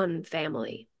in one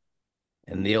family?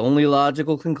 And the only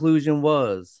logical conclusion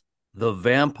was the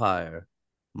vampire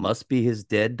must be his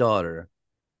dead daughter,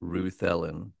 Ruth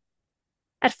Ellen.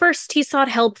 At first, he sought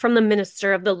help from the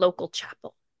minister of the local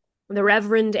chapel. The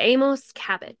Reverend Amos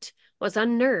Cabot was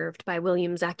unnerved by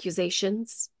William's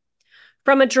accusations.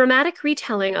 From a dramatic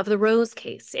retelling of the Rose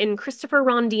case in Christopher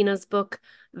Rondina's book,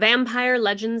 Vampire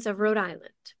Legends of Rhode Island,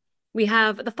 we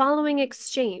have the following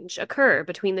exchange occur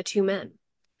between the two men,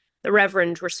 the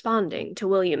Reverend responding to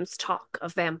William's talk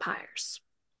of vampires.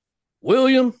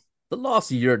 William, the loss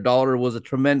of your daughter was a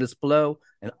tremendous blow,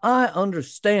 and I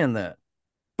understand that.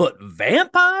 But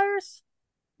vampires?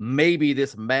 Maybe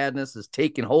this madness is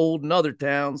taking hold in other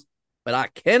towns, but I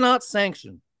cannot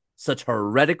sanction such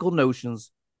heretical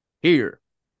notions here.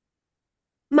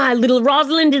 My little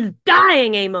Rosalind is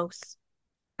dying, Amos.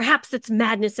 Perhaps it's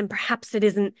madness and perhaps it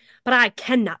isn't, but I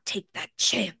cannot take that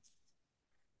chance.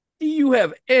 Do you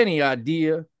have any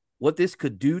idea what this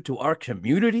could do to our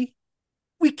community?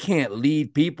 We can't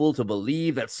lead people to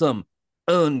believe that some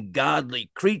ungodly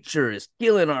creature is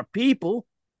killing our people.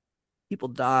 People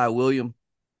die, William.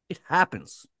 It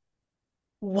happens.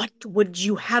 What would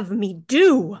you have me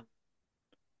do?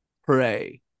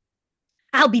 Pray.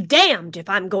 I'll be damned if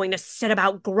I'm going to sit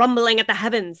about grumbling at the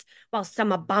heavens while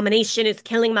some abomination is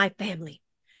killing my family.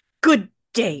 Good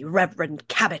day, Reverend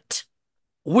Cabot.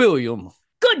 William.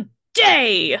 Good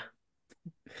day!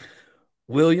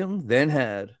 William then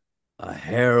had a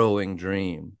harrowing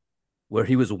dream where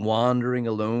he was wandering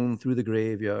alone through the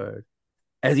graveyard.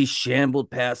 As he shambled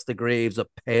past the graves, a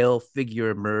pale figure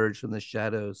emerged from the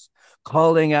shadows,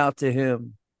 calling out to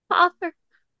him, Father,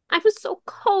 I'm so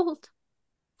cold.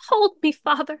 Hold me,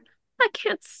 Father. I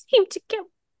can't seem to get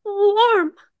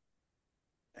warm.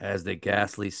 As the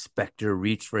ghastly specter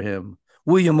reached for him,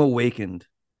 William awakened,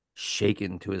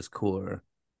 shaken to his core.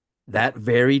 That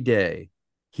very day,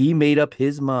 he made up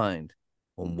his mind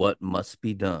on what must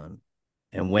be done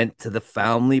and went to the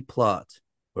family plot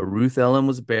where Ruth Ellen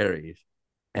was buried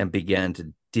and began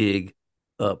to dig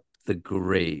up the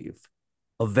grave,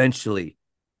 eventually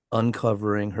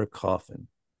uncovering her coffin.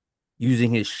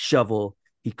 Using his shovel,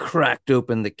 he cracked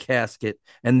open the casket,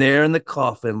 and there in the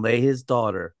coffin lay his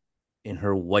daughter in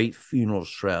her white funeral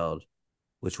shroud,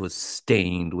 which was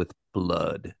stained with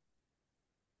blood.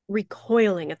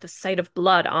 Recoiling at the sight of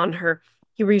blood on her,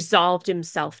 he resolved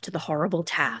himself to the horrible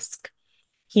task.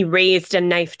 He raised a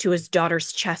knife to his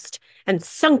daughter's chest and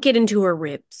sunk it into her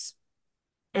ribs.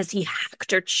 As he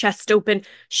hacked her chest open,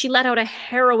 she let out a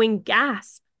harrowing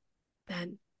gasp.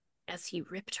 Then, As he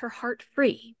ripped her heart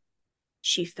free,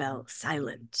 she fell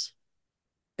silent.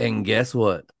 And guess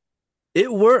what?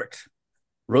 It worked.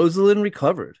 Rosalind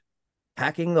recovered.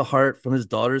 Hacking the heart from his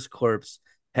daughter's corpse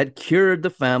had cured the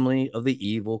family of the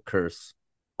evil curse,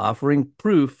 offering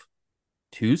proof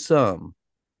to some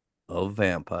of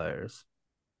vampires.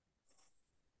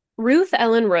 Ruth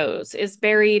Ellen Rose is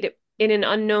buried in an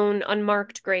unknown,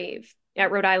 unmarked grave at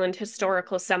Rhode Island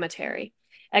Historical Cemetery,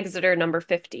 Exeter number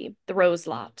 50, the Rose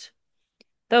Lot.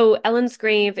 Though Ellen's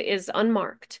grave is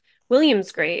unmarked,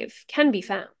 William's grave can be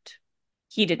found.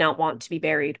 He did not want to be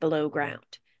buried below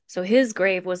ground, so his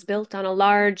grave was built on a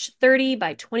large 30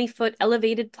 by 20-foot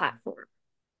elevated platform.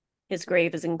 His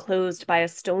grave is enclosed by a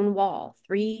stone wall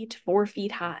 3 to 4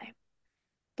 feet high.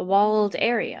 The walled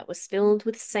area was filled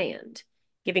with sand,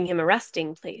 giving him a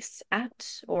resting place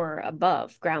at or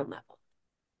above ground level.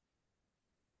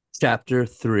 Chapter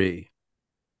 3: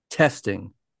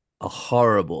 Testing a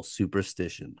Horrible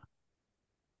Superstition.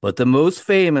 But the most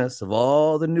famous of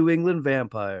all the New England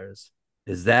vampires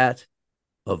is that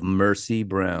of Mercy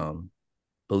Brown,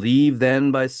 believed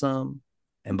then by some,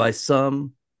 and by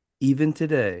some even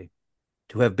today,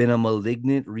 to have been a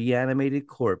malignant reanimated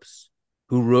corpse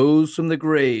who rose from the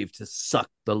grave to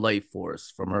suck the life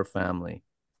force from her family.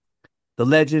 The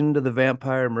legend of the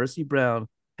vampire Mercy Brown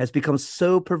has become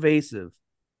so pervasive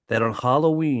that on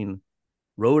Halloween,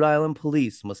 Rhode Island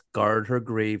police must guard her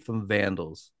grave from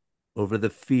vandals over the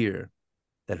fear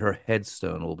that her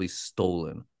headstone will be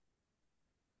stolen.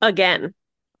 Again,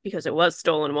 because it was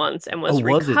stolen once and was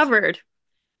recovered.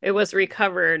 It was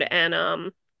recovered,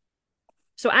 and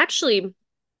so actually,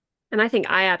 and I think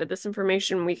I added this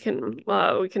information. We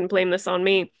can blame this on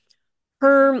me.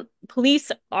 Her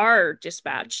police are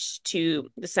dispatched to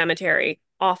the cemetery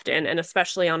often, and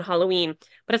especially on Halloween,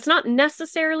 but it's not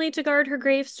necessarily to guard her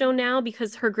gravestone now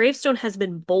because her gravestone has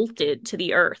been bolted to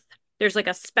the earth. There's like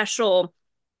a special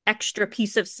extra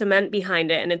piece of cement behind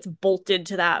it, and it's bolted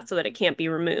to that so that it can't be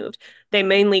removed. They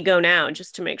mainly go now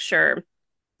just to make sure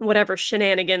whatever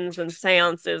shenanigans and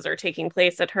seances are taking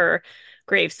place at her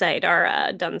gravesite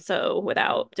are done so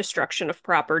without destruction of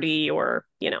property or,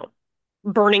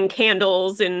 burning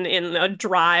candles in a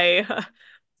dry,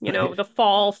 the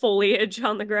fall foliage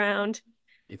on the ground.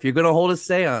 If you're going to hold a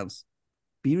seance,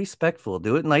 be respectful.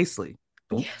 Do it nicely.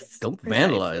 Don't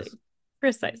vandalize.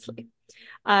 Precisely.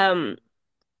 And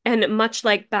much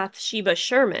like Bathsheba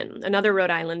Sherman, another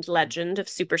Rhode Island legend of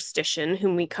superstition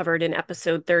whom we covered in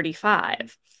episode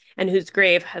 35, and whose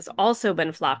grave has also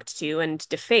been flocked to and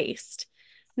defaced,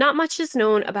 not much is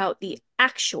known about the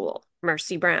actual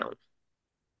Mercy Brown.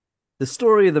 The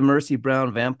story of the Mercy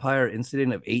Brown vampire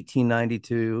incident of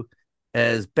 1892,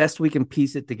 as best we can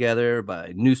piece it together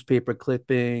by newspaper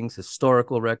clippings,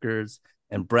 historical records,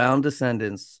 and Brown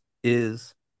descendants,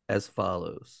 is as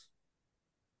follows.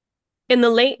 In the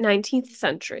late 19th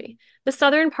century, the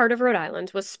southern part of Rhode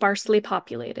Island was sparsely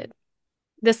populated.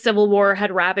 The Civil War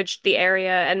had ravaged the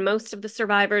area, and most of the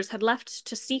survivors had left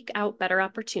to seek out better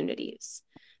opportunities.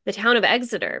 The town of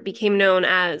Exeter became known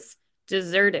as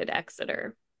Deserted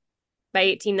Exeter. By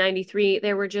 1893,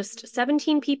 there were just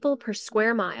 17 people per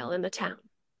square mile in the town.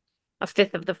 A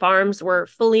fifth of the farms were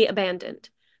fully abandoned,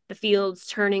 the fields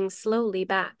turning slowly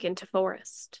back into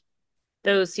forest.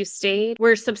 Those who stayed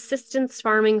were subsistence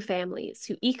farming families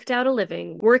who eked out a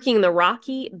living working the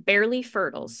rocky, barely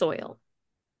fertile soil.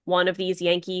 One of these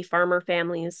Yankee farmer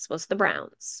families was the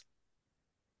Browns.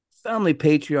 Family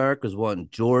patriarch was one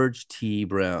George T.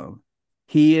 Brown.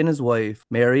 He and his wife,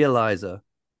 Mary Eliza,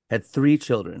 had 3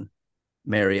 children,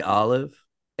 Mary Olive,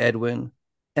 Edwin,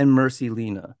 and Mercy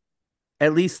Lena.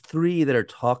 At least 3 that are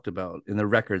talked about in the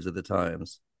records of the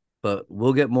times, but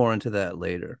we'll get more into that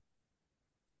later.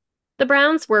 The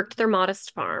Browns worked their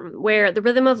modest farm, where the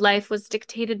rhythm of life was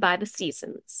dictated by the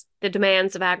seasons, the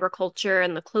demands of agriculture,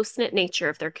 and the close-knit nature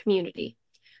of their community.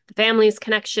 The family's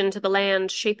connection to the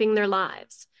land shaping their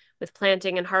lives, with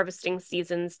planting and harvesting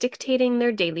seasons dictating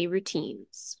their daily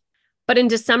routines. But in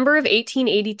December of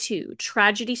 1882,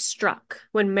 tragedy struck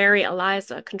when Mary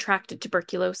Eliza contracted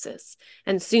tuberculosis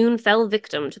and soon fell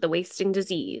victim to the wasting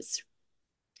disease.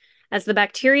 As the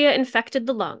bacteria infected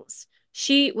the lungs,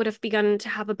 she would have begun to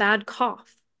have a bad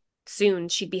cough. Soon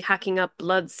she'd be hacking up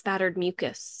blood-spattered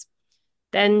mucus.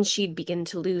 Then she'd begin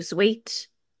to lose weight,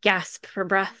 gasp for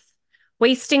breath,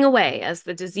 wasting away as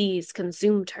the disease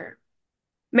consumed her.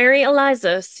 Mary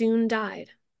Eliza soon died.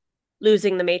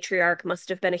 Losing the matriarch must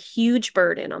have been a huge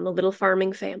burden on the little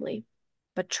farming family.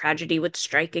 But tragedy would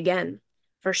strike again,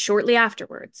 for shortly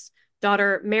afterwards,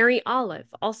 daughter Mary Olive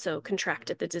also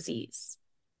contracted the disease.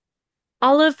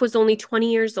 Olive was only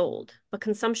 20 years old, but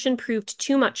consumption proved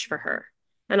too much for her,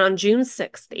 and on June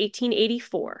 6,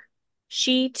 1884,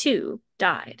 she too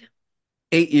died.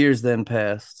 8 years then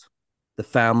passed, the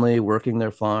family working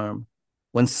their farm,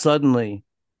 when suddenly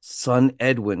son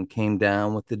Edwin came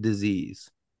down with the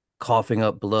disease, coughing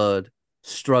up blood,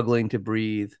 struggling to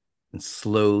breathe, and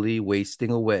slowly wasting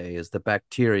away as the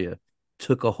bacteria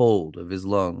took a hold of his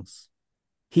lungs.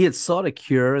 He had sought a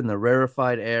cure in the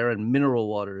rarefied air and mineral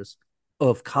waters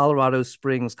of Colorado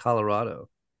Springs, Colorado,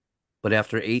 but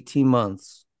after 18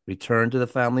 months, returned to the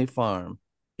family farm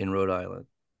in Rhode Island.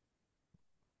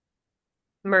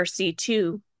 Mercy,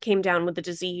 too, came down with the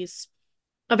disease.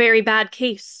 A very bad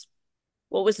case,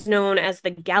 what was known as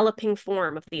the galloping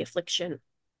form of the affliction.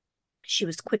 She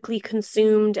was quickly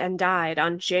consumed and died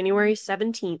on January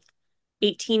 17th,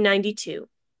 1892,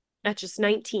 at just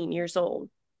 19 years old.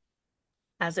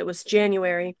 As it was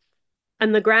January,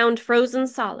 and the ground frozen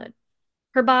solid,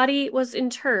 her body was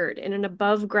interred in an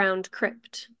above-ground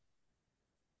crypt.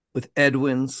 With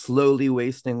Edwin slowly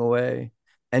wasting away,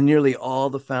 and nearly all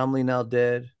the family now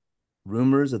dead,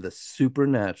 rumors of the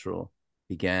supernatural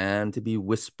began to be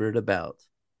whispered about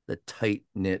the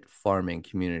tight-knit farming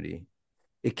community.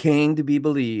 It came to be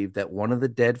believed that one of the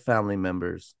dead family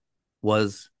members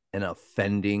was an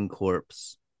offending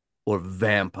corpse or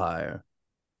vampire,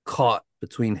 caught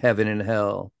between heaven and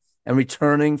hell and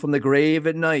returning from the grave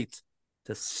at night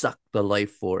to suck the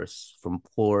life force from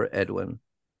poor Edwin.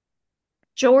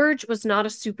 George was not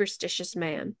a superstitious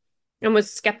man and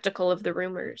was skeptical of the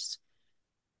rumors.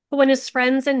 But when his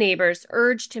friends and neighbors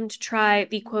urged him to try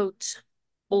the, quote,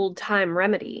 old-time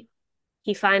remedy,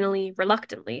 he finally,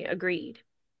 reluctantly agreed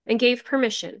and gave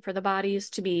permission for the bodies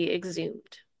to be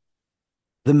exhumed.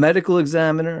 The medical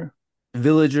examiner,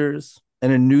 villagers,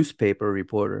 and a newspaper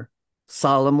reporter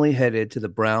solemnly headed to the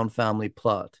Brown family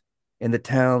plot in the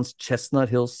town's Chestnut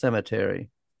Hill Cemetery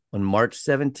on March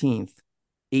 17th,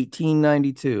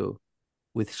 1892,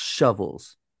 with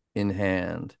shovels in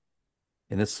hand.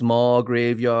 In the small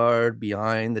graveyard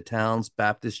behind the town's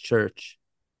Baptist church,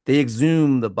 they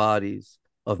exhumed the bodies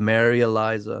of Mary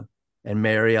Eliza and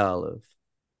Mary Olive.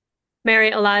 Mary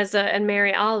Eliza and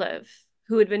Mary Olive,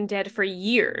 who had been dead for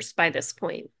years by this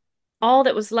point. All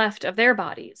that was left of their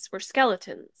bodies were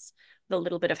skeletons, with a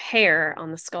little bit of hair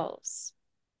on the skulls.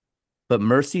 But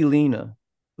Mercy Lena,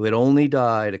 who had only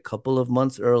died a couple of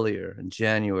months earlier in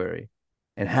January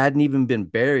and hadn't even been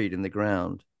buried in the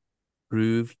ground,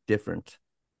 proved different.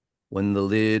 When the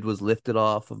lid was lifted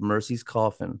off of Mercy's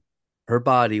coffin, her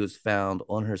body was found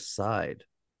on her side.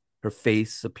 Her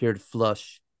face appeared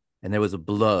flush, and there was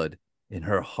blood in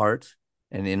her heart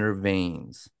and in her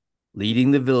veins,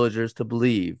 leading the villagers to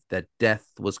believe that death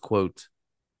was, quote,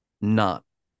 not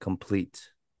complete.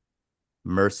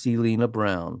 Mercy Lena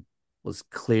Brown was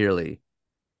clearly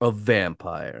a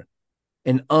vampire,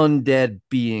 an undead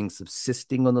being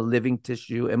subsisting on the living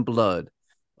tissue and blood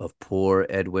of poor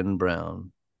Edwin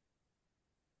Brown.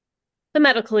 The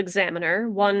medical examiner,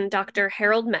 one Dr.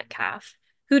 Harold Metcalf,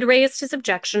 who'd raised his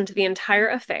objection to the entire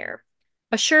affair,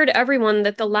 assured everyone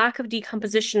that the lack of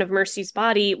decomposition of Mercy's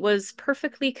body was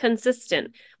perfectly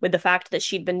consistent with the fact that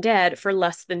she'd been dead for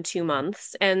less than 2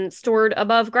 months and stored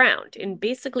above ground in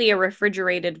basically a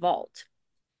refrigerated vault.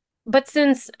 But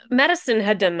since medicine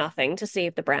had done nothing to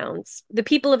save the Browns, the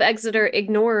people of Exeter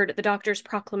ignored the doctor's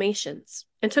proclamations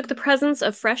and took the presence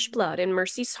of fresh blood in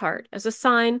Mercy's heart as a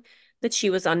sign that she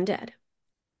was undead.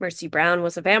 Mercy Brown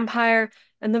was a vampire,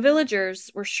 and the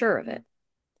villagers were sure of it.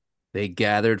 They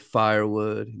gathered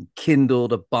firewood and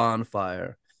kindled a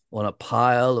bonfire on a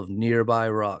pile of nearby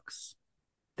rocks.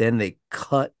 Then they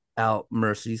cut out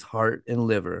Mercy's heart and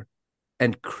liver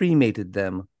and cremated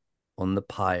them on the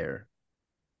pyre.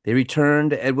 They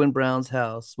returned to Edwin Brown's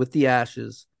house with the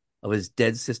ashes of his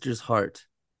dead sister's heart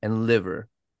and liver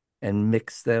and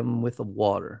mixed them with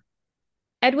water.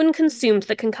 Edwin consumed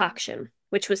the concoction,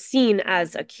 which was seen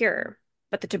as a cure,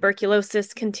 but the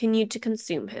tuberculosis continued to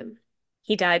consume him.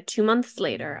 He died 2 months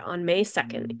later on May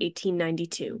 2nd,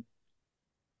 1892.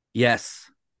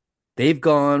 Yes, they've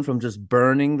gone from just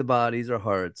burning the bodies or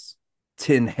hearts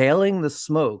to inhaling the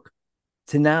smoke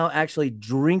to now actually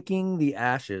drinking the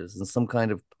ashes in some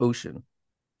kind of potion.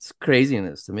 It's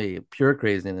craziness to me, pure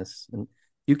craziness. And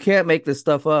you can't make this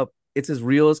stuff up. It's as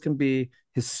real as can be,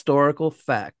 historical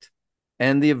fact.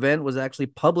 And the event was actually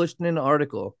published in an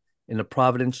article in the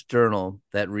Providence Journal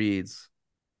that reads,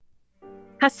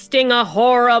 Testing a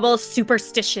horrible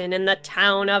superstition in the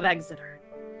town of Exeter.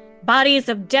 Bodies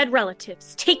of dead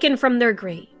relatives taken from their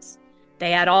graves.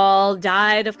 They had all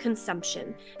died of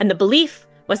consumption, and the belief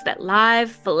was that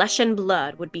live flesh and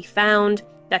blood would be found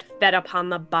that fed upon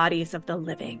the bodies of the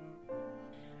living.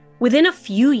 Within a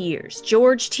few years,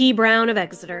 George T. Brown of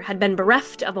Exeter had been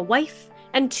bereft of a wife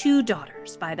and 2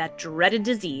 daughters by that dreaded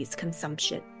disease,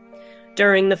 consumption.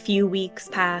 During the few weeks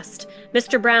past,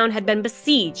 Mr. Brown had been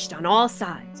besieged on all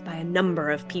sides by a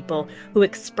number of people who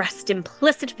expressed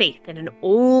implicit faith in an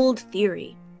old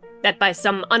theory that by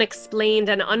some unexplained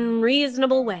and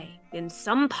unreasonable way, in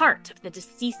some part of the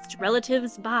deceased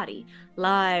relative's body,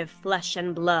 live flesh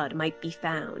and blood might be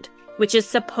found, which is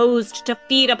supposed to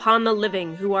feed upon the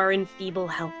living who are in feeble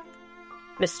health.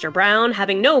 Mr. Brown,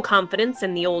 having no confidence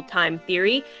in the old-time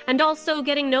theory, and also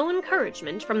getting no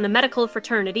encouragement from the medical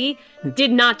fraternity, did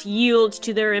not yield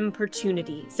to their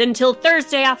importunities until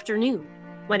Thursday afternoon,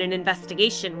 when an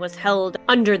investigation was held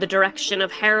under the direction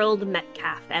of Harold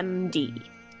Metcalf, M.D.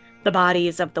 The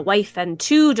bodies of the wife and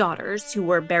 2 daughters, who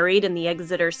were buried in the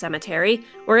Exeter Cemetery,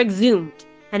 were exhumed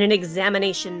and an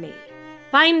examination made,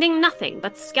 finding nothing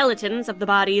but skeletons of the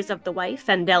bodies of the wife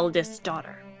and eldest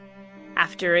daughter.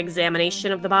 After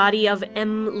examination of the body of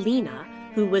M. Lena,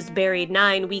 who was buried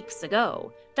 9 weeks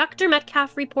ago, Dr.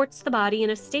 Metcalf reports the body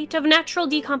in a state of natural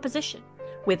decomposition,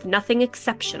 with nothing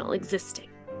exceptional existing.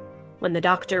 When the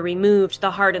doctor removed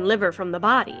the heart and liver from the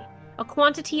body, a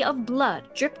quantity of blood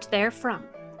dripped therefrom.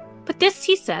 But this,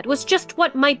 he said, was just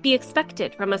what might be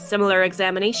expected from a similar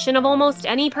examination of almost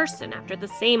any person after the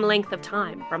same length of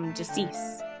time from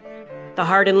decease. The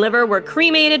heart and liver were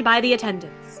cremated by the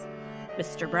attendants.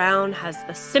 Mr. Brown has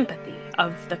the sympathy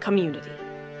of the community.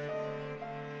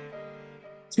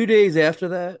 2 days after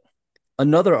that,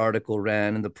 another article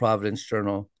ran in the Providence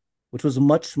Journal, which was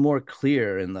much more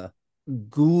clear in the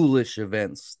ghoulish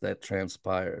events that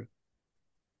transpired.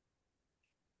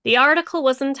 The article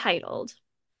was entitled,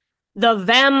 "The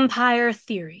Vampire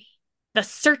Theory, the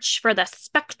Search for the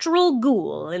Spectral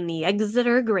Ghoul in the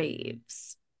Exeter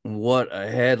Graves." What a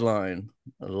headline.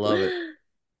 I love it.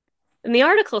 And the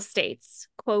article states,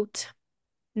 quote,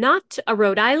 "Not a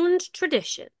Rhode Island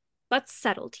tradition, but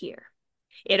settled here.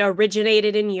 It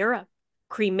originated in Europe,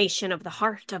 cremation of the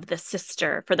heart of the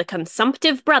sister for the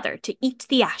consumptive brother to eat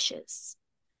the ashes."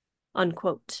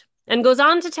 Unquote. And goes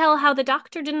on to tell how the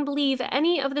doctor didn't believe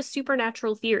any of the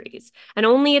supernatural theories and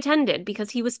only attended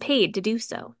because he was paid to do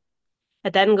so.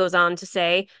 It then goes on to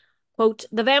say, quote,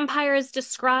 "The vampire is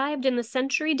described in the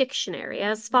Century Dictionary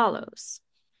as follows: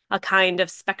 a kind of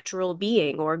spectral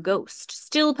being or ghost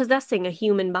still possessing a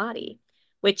human body,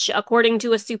 which, according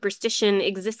to a superstition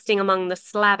existing among the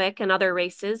Slavic and other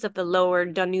races of the lower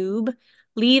Danube,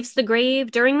 leaves the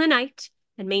grave during the night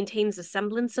and maintains a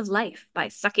semblance of life by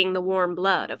sucking the warm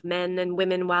blood of men and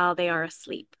women while they are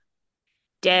asleep.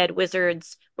 Dead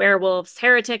wizards, werewolves,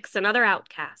 heretics, and other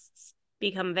outcasts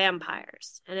become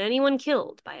vampires, and anyone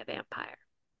killed by a vampire.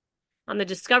 On the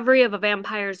discovery of a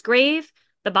vampire's grave,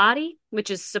 the body, which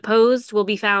is supposed will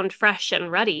be found fresh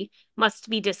and ruddy, must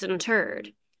be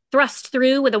disinterred, thrust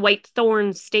through with a white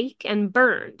thorn stake, and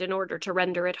burned in order to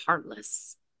render it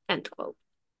harmless." End quote.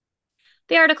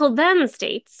 The article then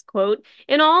states, quote,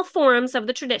 "In all forms of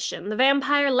the tradition, the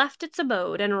vampire left its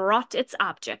abode and wrought its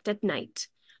object at night.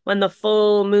 When the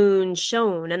full moon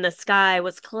shone and the sky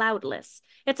was cloudless,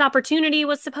 its opportunity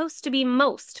was supposed to be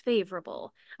most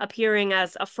favorable, appearing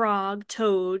as a frog,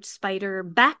 toad, spider,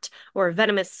 bat, or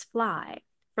venomous fly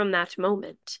from that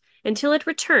moment, until it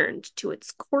returned to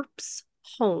its corpse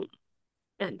home."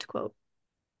 End quote.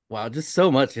 Wow, just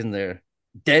so much in there.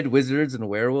 Dead wizards and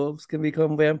werewolves can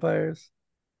become vampires.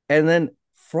 And then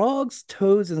frogs,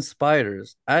 toads, and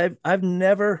spiders. I've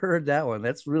never heard that one.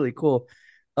 That's really cool.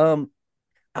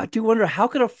 I do wonder, how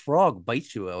could a frog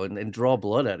bite you and draw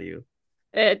blood out of you?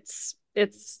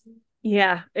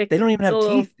 Yeah. They don't even have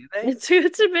teeth, do they?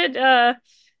 It's a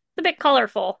bit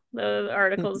colorful, the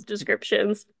article's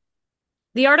descriptions.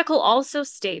 The article also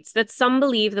states that some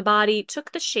believe the body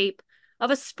took the shape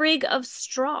of a sprig of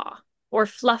straw or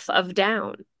fluff of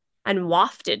down and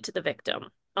wafted to the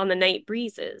victim on the night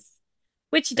breezes,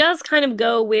 which does kind of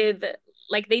go with,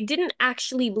 like, they didn't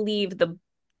actually believe the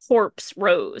corpse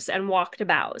rose and walked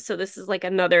about. So this is like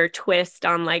another twist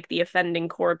on like the offending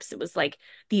corpse. It was like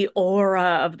the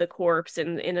aura of the corpse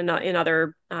in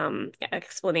other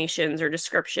explanations or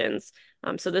descriptions.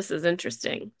 So this is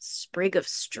interesting. Sprig of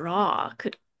straw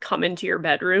could come into your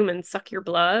bedroom and suck your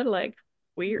blood. Like,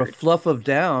 weird. A fluff of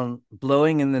down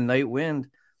blowing in the night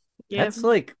wind. Yeah. That's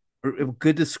like a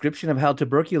good description of how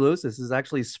tuberculosis is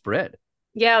actually spread.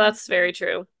 Yeah, that's very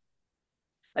true.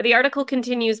 The article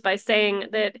continues by saying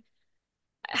that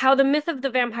how the myth of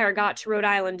the vampire got to Rhode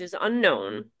Island is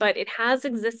unknown, but it has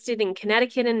existed in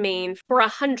Connecticut and Maine for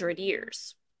 100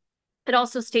 years. It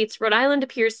also states Rhode Island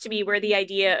appears to be where the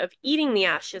idea of eating the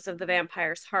ashes of the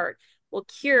vampire's heart will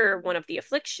cure one of the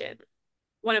afflicted,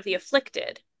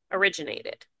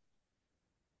 originated?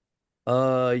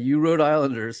 You Rhode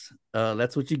Islanders.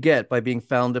 That's what you get by being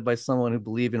founded by someone who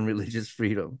believed in religious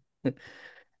freedom.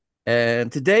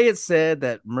 And today it's said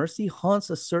that Mercy haunts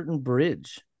a certain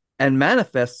bridge and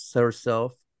manifests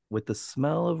herself with the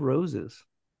smell of roses.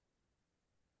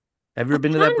 Have you ever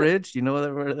been to that bridge? You know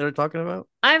what they're talking about?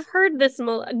 I've heard this,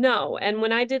 no. And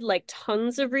when I did like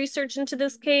tons of research into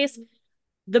this case,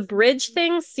 the bridge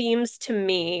thing seems to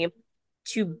me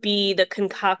to be the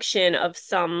concoction of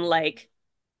some like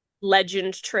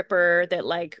legend tripper that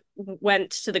like went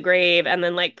to the grave and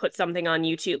then like put something on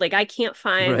YouTube. Like I can't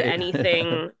find Right.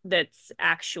 anything that's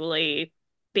actually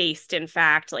based in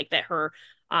fact, like that her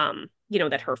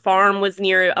that her farm was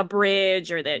near a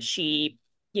bridge or that she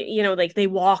like they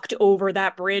walked over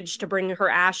that bridge to bring her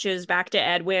ashes back to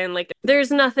Edwin. Like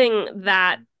there's nothing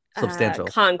that Substantial.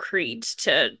 concrete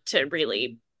to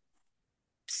really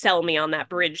sell me on that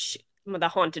bridge, the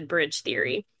haunted bridge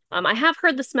theory. I have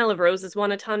heard the smell of roses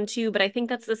one a ton too, but I think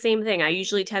that's the same thing. I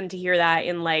usually tend to hear that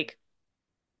in like,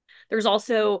 there's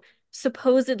also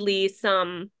supposedly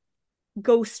some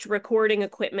ghost recording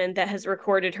equipment that has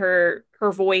recorded her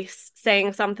voice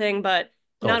saying something, but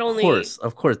not only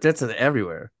Of course, that's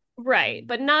everywhere. right,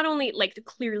 but not only like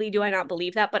clearly do I not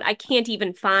believe that, but I can't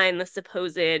even find the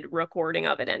supposed recording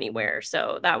of it anywhere.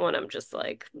 So that one I'm just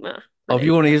like, oh, if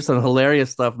you want to hear some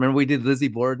hilarious stuff, remember we did Lizzie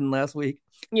Borden last week?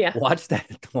 Yeah. Watch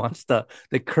the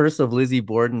Curse of Lizzie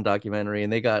Borden documentary,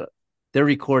 and they're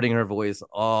recording her voice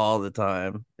all the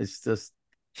time. It's just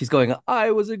she's going,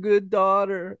 I was a good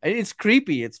daughter. It's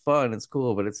creepy, it's fun, it's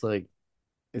cool, but it's like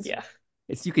it's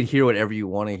you can hear whatever you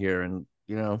want to hear, and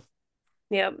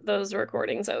yeah, those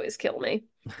recordings always kill me.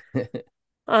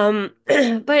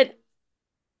 But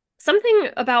something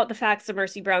about the facts of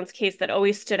Mercy Brown's case that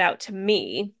always stood out to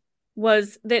me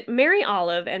was that Mary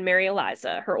Olive and Mary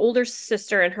Eliza, her older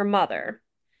sister and her mother,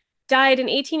 died in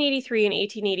 1883 and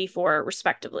 1884,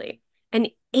 respectively. And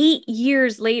 8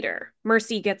 years later,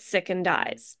 Mercy gets sick and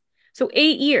dies. So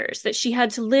 8 years that she had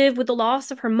to live with the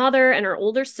loss of her mother and her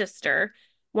older sister,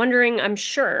 wondering, I'm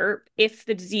sure, if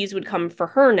the disease would come for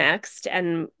her next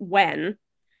and when.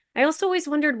 I also always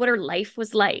wondered what her life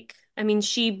was like. I mean,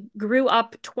 she grew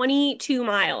up 22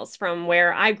 miles from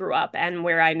where I grew up and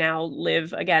where I now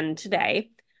live again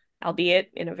today,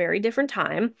 albeit in a very different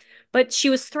time. But she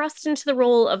was thrust into the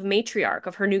role of matriarch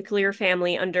of her nuclear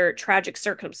family under tragic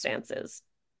circumstances.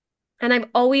 And I've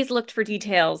always looked for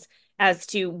details as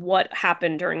to what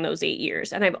happened during those 8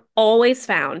 years. And I've always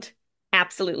found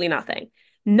absolutely nothing.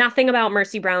 Nothing about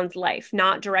Mercy Brown's life,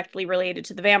 not directly related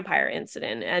to the vampire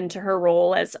incident and to her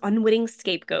role as unwitting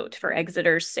scapegoat for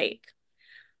Exeter's sake.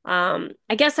 I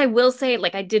guess I will say,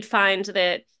 like, I did find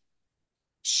that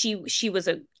she was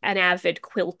an avid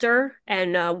quilter,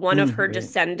 and one of her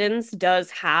descendants does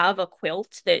have a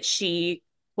quilt that she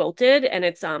quilted, and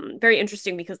it's very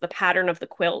interesting because the pattern of the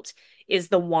quilt is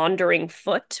the wandering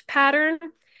foot pattern,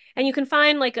 and you can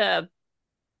find like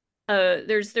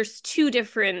there's two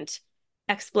different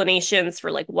explanations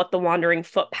for like what the wandering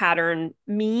foot pattern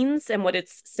means and what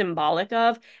it's symbolic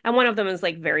of. And one of them is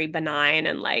like very benign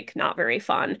and like not very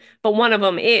fun. But one of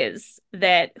them is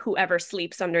that whoever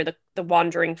sleeps under the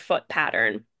wandering foot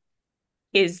pattern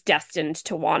is destined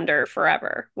to wander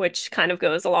forever, which kind of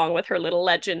goes along with her little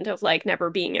legend of like never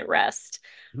being at rest.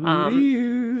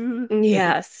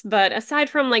 Yes, but aside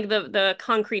from like the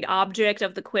concrete object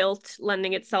of the quilt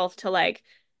lending itself to like,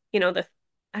 the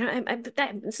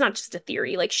it's not just a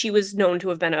theory. Like she was known to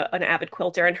have been an avid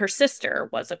quilter, and her sister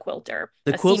was a quilter.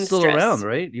 The quilt's still around,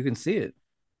 right? You can see it.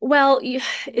 Well,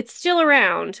 it's still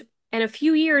around. And a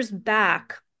few years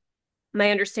back,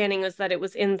 my understanding was that it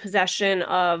was in possession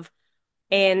of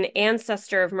an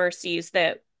ancestor of Mercy's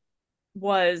that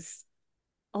was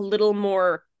a little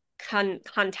more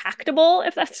contactable,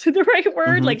 if that's the right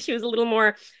word. Mm-hmm. Like she was a little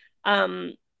more.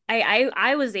 I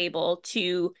was able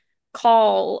to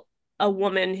call a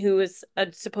woman who is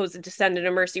a supposed descendant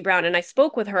of Mercy Brown, and I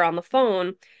spoke with her on the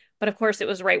phone. But of course, it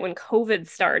was right when COVID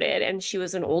started, and she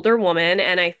was an older woman.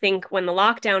 And I think when the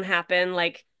lockdown happened,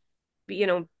 like,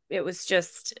 it was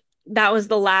just that was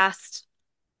the last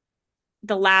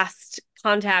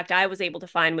contact I was able to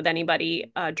find with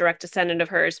anybody, direct descendant of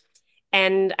hers.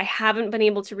 And I haven't been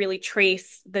able to really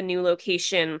trace the new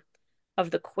location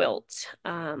of the quilt.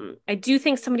 I do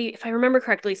think somebody, if I remember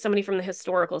correctly, somebody from the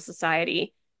Historical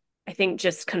Society, I think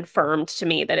just confirmed to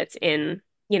me that it's in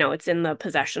the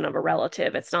possession of a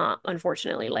relative. It's not,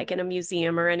 unfortunately, like in a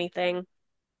museum or anything.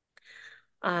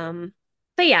 But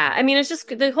yeah, I mean, it's just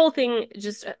the whole thing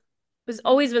just has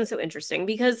always been so interesting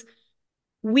because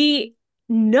we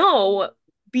know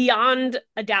beyond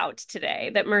a doubt today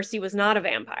that Mercy was not a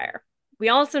vampire. We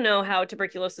also know how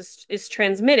tuberculosis is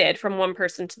transmitted from one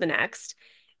person to the next,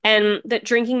 and that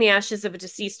drinking the ashes of a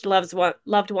deceased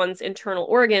loved one's internal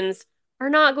organs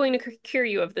are not going to cure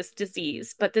you of this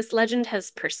disease, but this legend has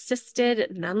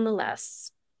persisted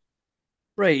nonetheless.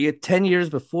 Right. 10 years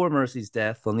before Mercy's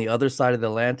death, on the other side of the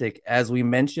Atlantic, as we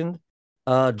mentioned,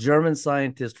 German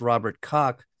scientist Robert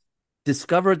Koch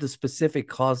discovered the specific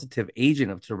causative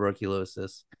agent of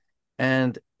tuberculosis.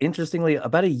 And interestingly,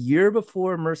 about a year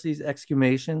before Mercy's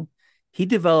exhumation, he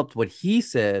developed what he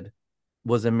said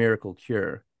was a miracle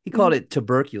cure. He called it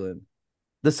tuberculin.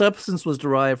 The substance was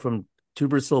derived from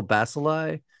Tubercle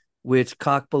bacilli, which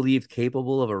Koch believed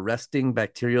capable of arresting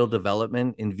bacterial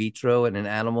development in vitro and in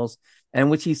animals,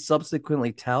 and which he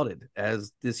subsequently touted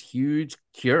as this huge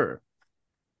cure.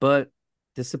 But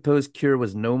this supposed cure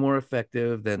was no more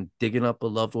effective than digging up a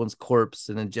loved one's corpse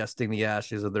and ingesting the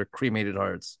ashes of their cremated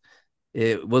hearts.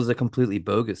 It was a completely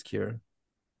bogus cure.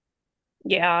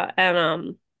 Yeah,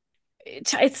 and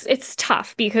it's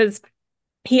tough because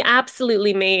he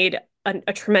absolutely made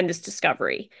a tremendous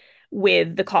discovery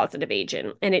with the causative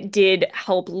agent, and it did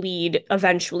help lead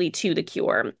eventually to the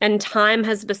cure. And time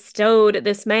has bestowed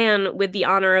this man with the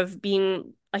honor of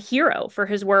being a hero for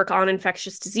his work on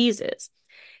infectious diseases.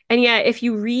 And yet, if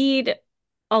you read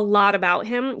a lot about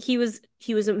him, he was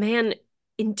a man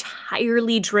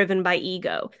entirely driven by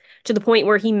ego, to the point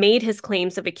where he made his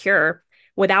claims of a cure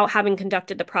without having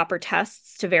conducted the proper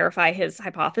tests to verify his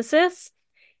hypothesis.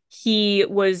 He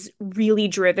was really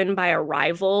driven by a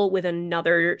rival with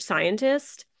another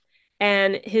scientist,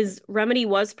 and his remedy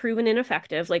was proven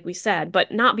ineffective, like we said,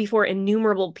 but not before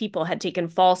innumerable people had taken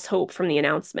false hope from the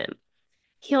announcement.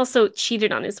 He also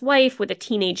cheated on his wife with a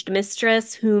teenaged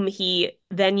mistress, whom he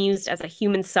then used as a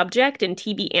human subject in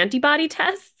TB antibody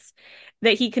tests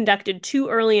that he conducted too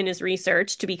early in his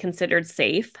research to be considered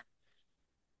safe.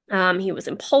 He was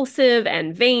impulsive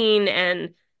and vain,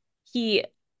 and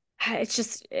it's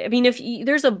just, I mean,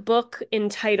 there's a book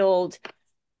entitled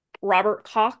Robert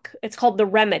Koch, it's called The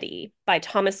Remedy by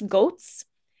Thomas Goetz.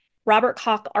 Robert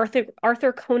Koch,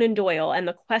 Arthur Conan Doyle, and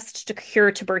the Quest to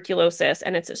Cure Tuberculosis.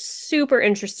 And it's a super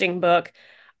interesting book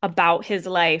about his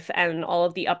life and all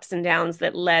of the ups and downs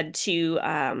that led to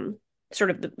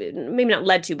maybe not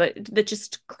led to, but that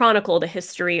just chronicle the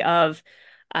history of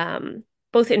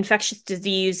both infectious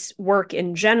disease work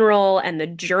in general and the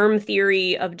germ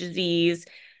theory of disease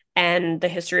and the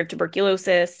history of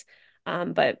tuberculosis.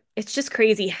 But it's just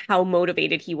crazy how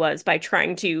motivated he was by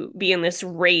trying to be in this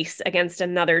race against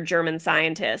another German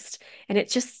scientist. And it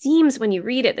just seems when you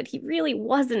read it that he really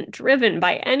wasn't driven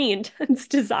by any intense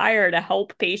desire to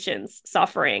help patients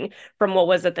suffering from what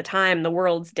was at the time the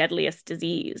world's deadliest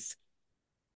disease.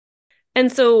 And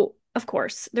so, of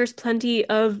course, there's plenty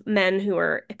of men who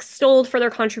are extolled for their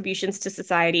contributions to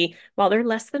society, while their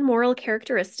less than moral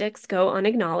characteristics go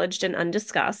unacknowledged and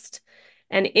undiscussed.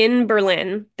 And in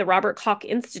Berlin, the Robert Koch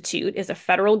Institute is a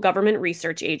federal government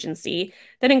research agency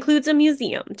that includes a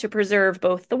museum to preserve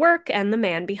both the work and the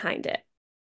man behind it.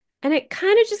 And it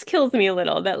kind of just kills me a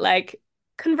little that, like,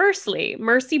 conversely,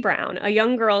 Mercy Brown, a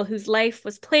young girl whose life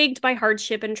was plagued by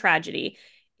hardship and tragedy,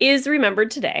 is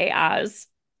remembered today as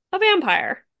a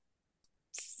vampire.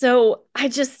 So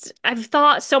I've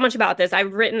thought so much about this.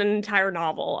 I've written an entire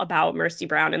novel about Mercy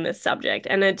Brown in this subject,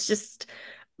 and it's just,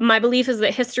 my belief is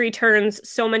that history turns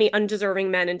so many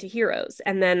undeserving men into heroes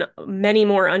and then many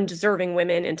more undeserving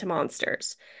women into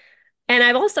monsters. And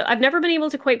I've never been able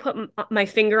to quite put my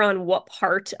finger on what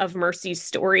part of Mercy's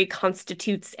story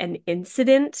constitutes an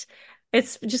incident.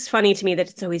 It's just funny to me that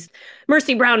it's always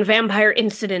Mercy Brown vampire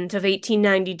incident of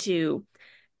 1892.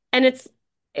 And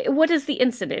what is the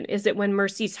incident? Is it when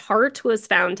Mercy's heart was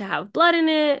found to have blood in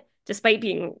it, despite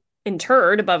being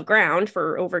interred above ground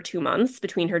for over 2 months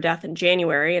between her death in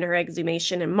January and her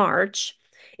exhumation in March?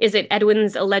 Is it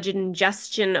Edwin's alleged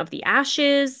ingestion of the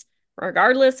ashes,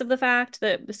 regardless of the fact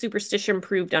that the superstition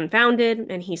proved unfounded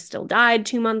and he still died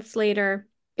 2 months later?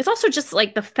 It's also just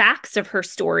like the facts of her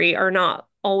story are not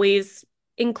always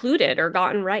included or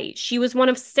gotten right. She was one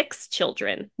of 6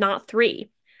 children, not 3.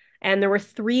 And there were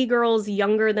 3 girls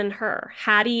younger than her,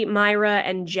 Hattie, Myra,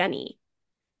 and Jenny.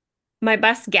 My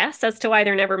best guess as to why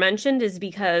they're never mentioned is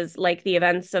because, like the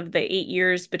events of the 8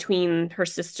 years between her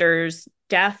sister's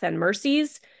death and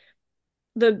Mercy's,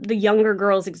 the younger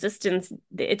girl's existence,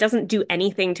 it doesn't do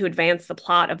anything to advance the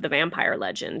plot of the vampire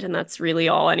legend, and that's really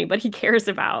all anybody cares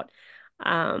about.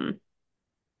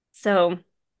 So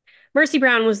Mercy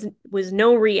Brown was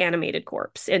no reanimated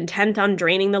corpse, intent on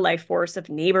draining the life force of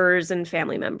neighbors and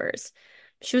family members.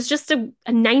 She was just a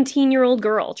 19-year-old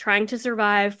girl trying to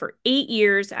survive for 8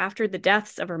 years after the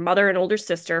deaths of her mother and older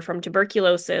sister from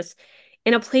tuberculosis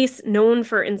in a place known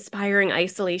for inspiring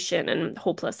isolation and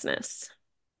hopelessness.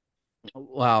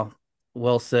 Wow.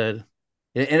 Well said.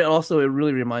 And it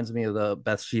really reminds me of the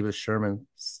Bathsheba Sherman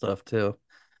stuff too.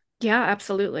 Yeah,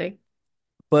 absolutely.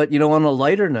 But, on a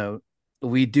lighter note,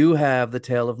 we do have the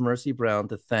tale of Mercy Brown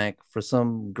to thank for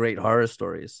some great horror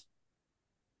stories.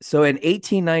 So, an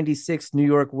 1896 New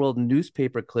York World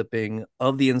newspaper clipping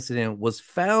of the incident was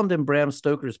found in Bram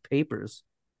Stoker's papers.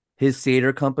 His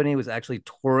theater company was actually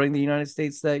touring the United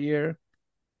States that year.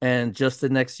 And just the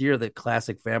next year, the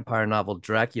classic vampire novel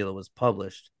Dracula was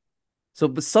published. So,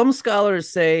 but some scholars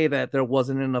say that there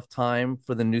wasn't enough time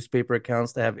for the newspaper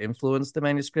accounts to have influenced the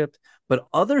manuscript, but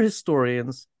other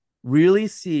historians really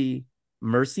see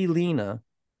Mercy Lena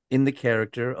in the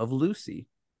character of Lucy.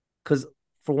 Because,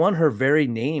 for one, her very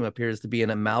name appears to be an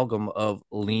amalgam of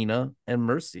Lena and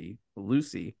Mercy,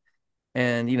 Lucy.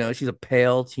 And, she's a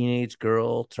pale teenage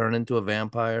girl turned into a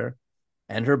vampire,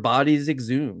 and her body is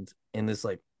exhumed in this,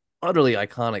 like, utterly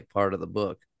iconic part of the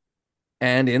book.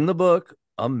 And in the book,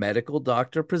 a medical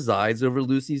doctor presides over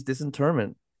Lucy's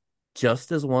disinterment,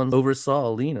 just as one oversaw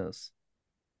Lena's.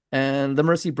 And the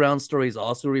Mercy Brown story is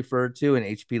also referred to in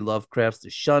H.P. Lovecraft's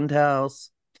The Shunned House,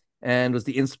 and was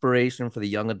the inspiration for the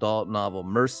young adult novel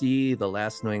Mercy, The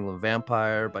Last New England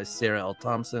Vampire by Sarah L.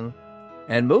 Thompson.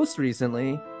 And most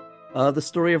recently, the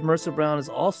story of Mercy Brown is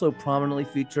also prominently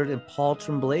featured in Paul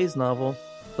Tremblay's novel,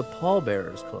 The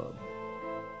Pallbearers Club.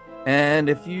 And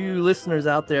if you listeners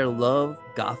out there love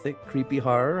gothic, creepy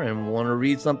horror and want to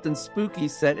read something spooky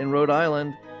set in Rhode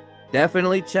Island,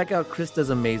 definitely check out Krista's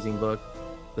amazing book,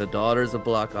 The Daughters of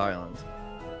Block Island.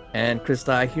 And Krista,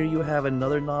 I hear you have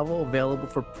another novel available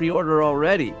for pre-order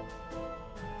already.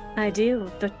 I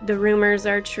do. The rumors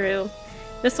are true.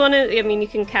 This one is, you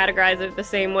can categorize it the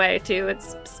same way too.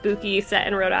 It's spooky, set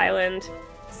in Rhode Island,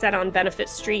 set on Benefit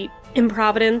Street in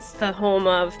Providence, the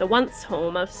once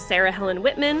home of Sarah Helen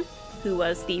Whitman, who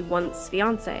was the once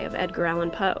fiance of Edgar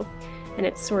Allan Poe. And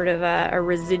it's sort of a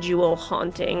residual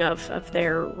haunting of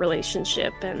their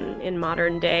relationship in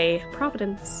modern day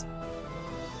Providence.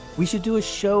 We should do a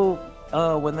show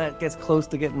when that gets close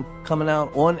to coming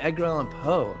out on Edgar Allan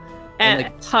Poe.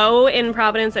 And Poe in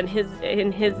Providence and his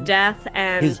death,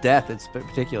 and his death in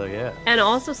particular, yeah. And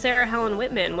also Sarah Helen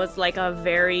Whitman was like a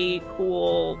very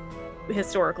cool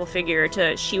historical figure.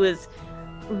 She was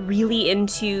really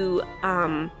into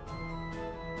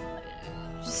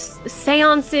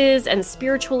seances and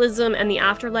spiritualism and the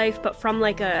afterlife, but from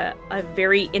like a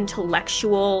very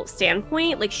intellectual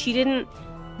standpoint. Like, she didn't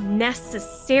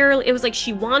necessarily, it was like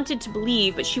she wanted to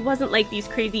believe, but she wasn't like these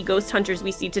crazy ghost hunters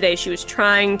we see today. She was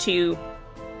trying to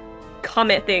come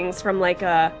at things from like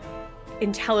a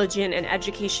intelligent and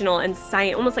educational and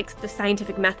almost like the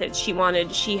scientific methods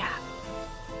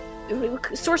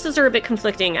sources are a bit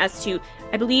conflicting as to,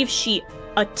 I believe she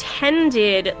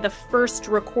attended the first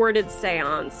recorded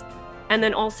seance and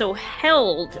then also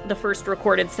held the first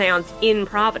recorded seance in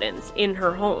Providence in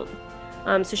her home.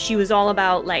 So she was all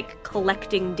about like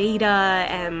collecting data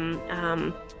and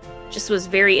just was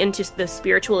very into the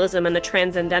spiritualism and the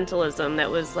transcendentalism that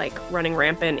was like running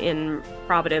rampant in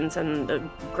Providence and the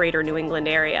greater New England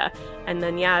area. And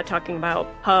then, talking about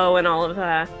Poe and all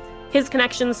of his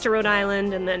connections to Rhode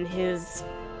Island, and then his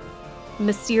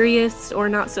mysterious or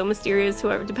not so mysterious,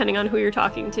 whoever, depending on who you're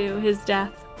talking to, his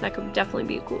death. That could definitely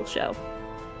be a cool show.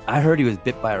 I heard he was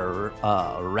bit by a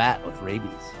rat with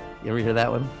rabies. You ever hear that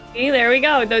one? See, there we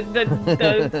go.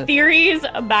 The theories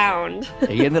abound.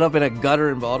 He ended up in a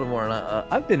gutter in Baltimore, and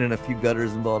I've been in a few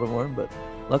gutters in Baltimore, but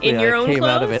luckily I came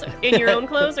out of it. In your own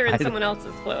clothes or in someone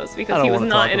else's clothes? Because he was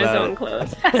not in his own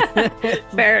clothes.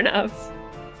 Fair enough.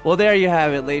 Well, there you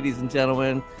have it, ladies and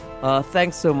gentlemen.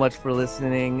 Thanks so much for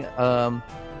listening.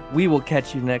 We will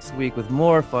catch you next week with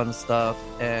more fun stuff,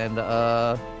 and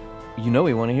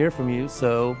we want to hear from you,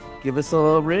 so give us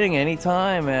a ring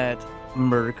anytime at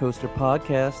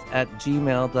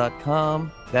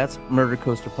murdercoasterpodcast@gmail.com. That's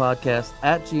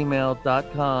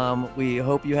murdercoasterpodcast@gmail.com. We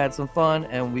hope you had some fun,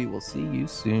 and we will see you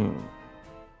soon.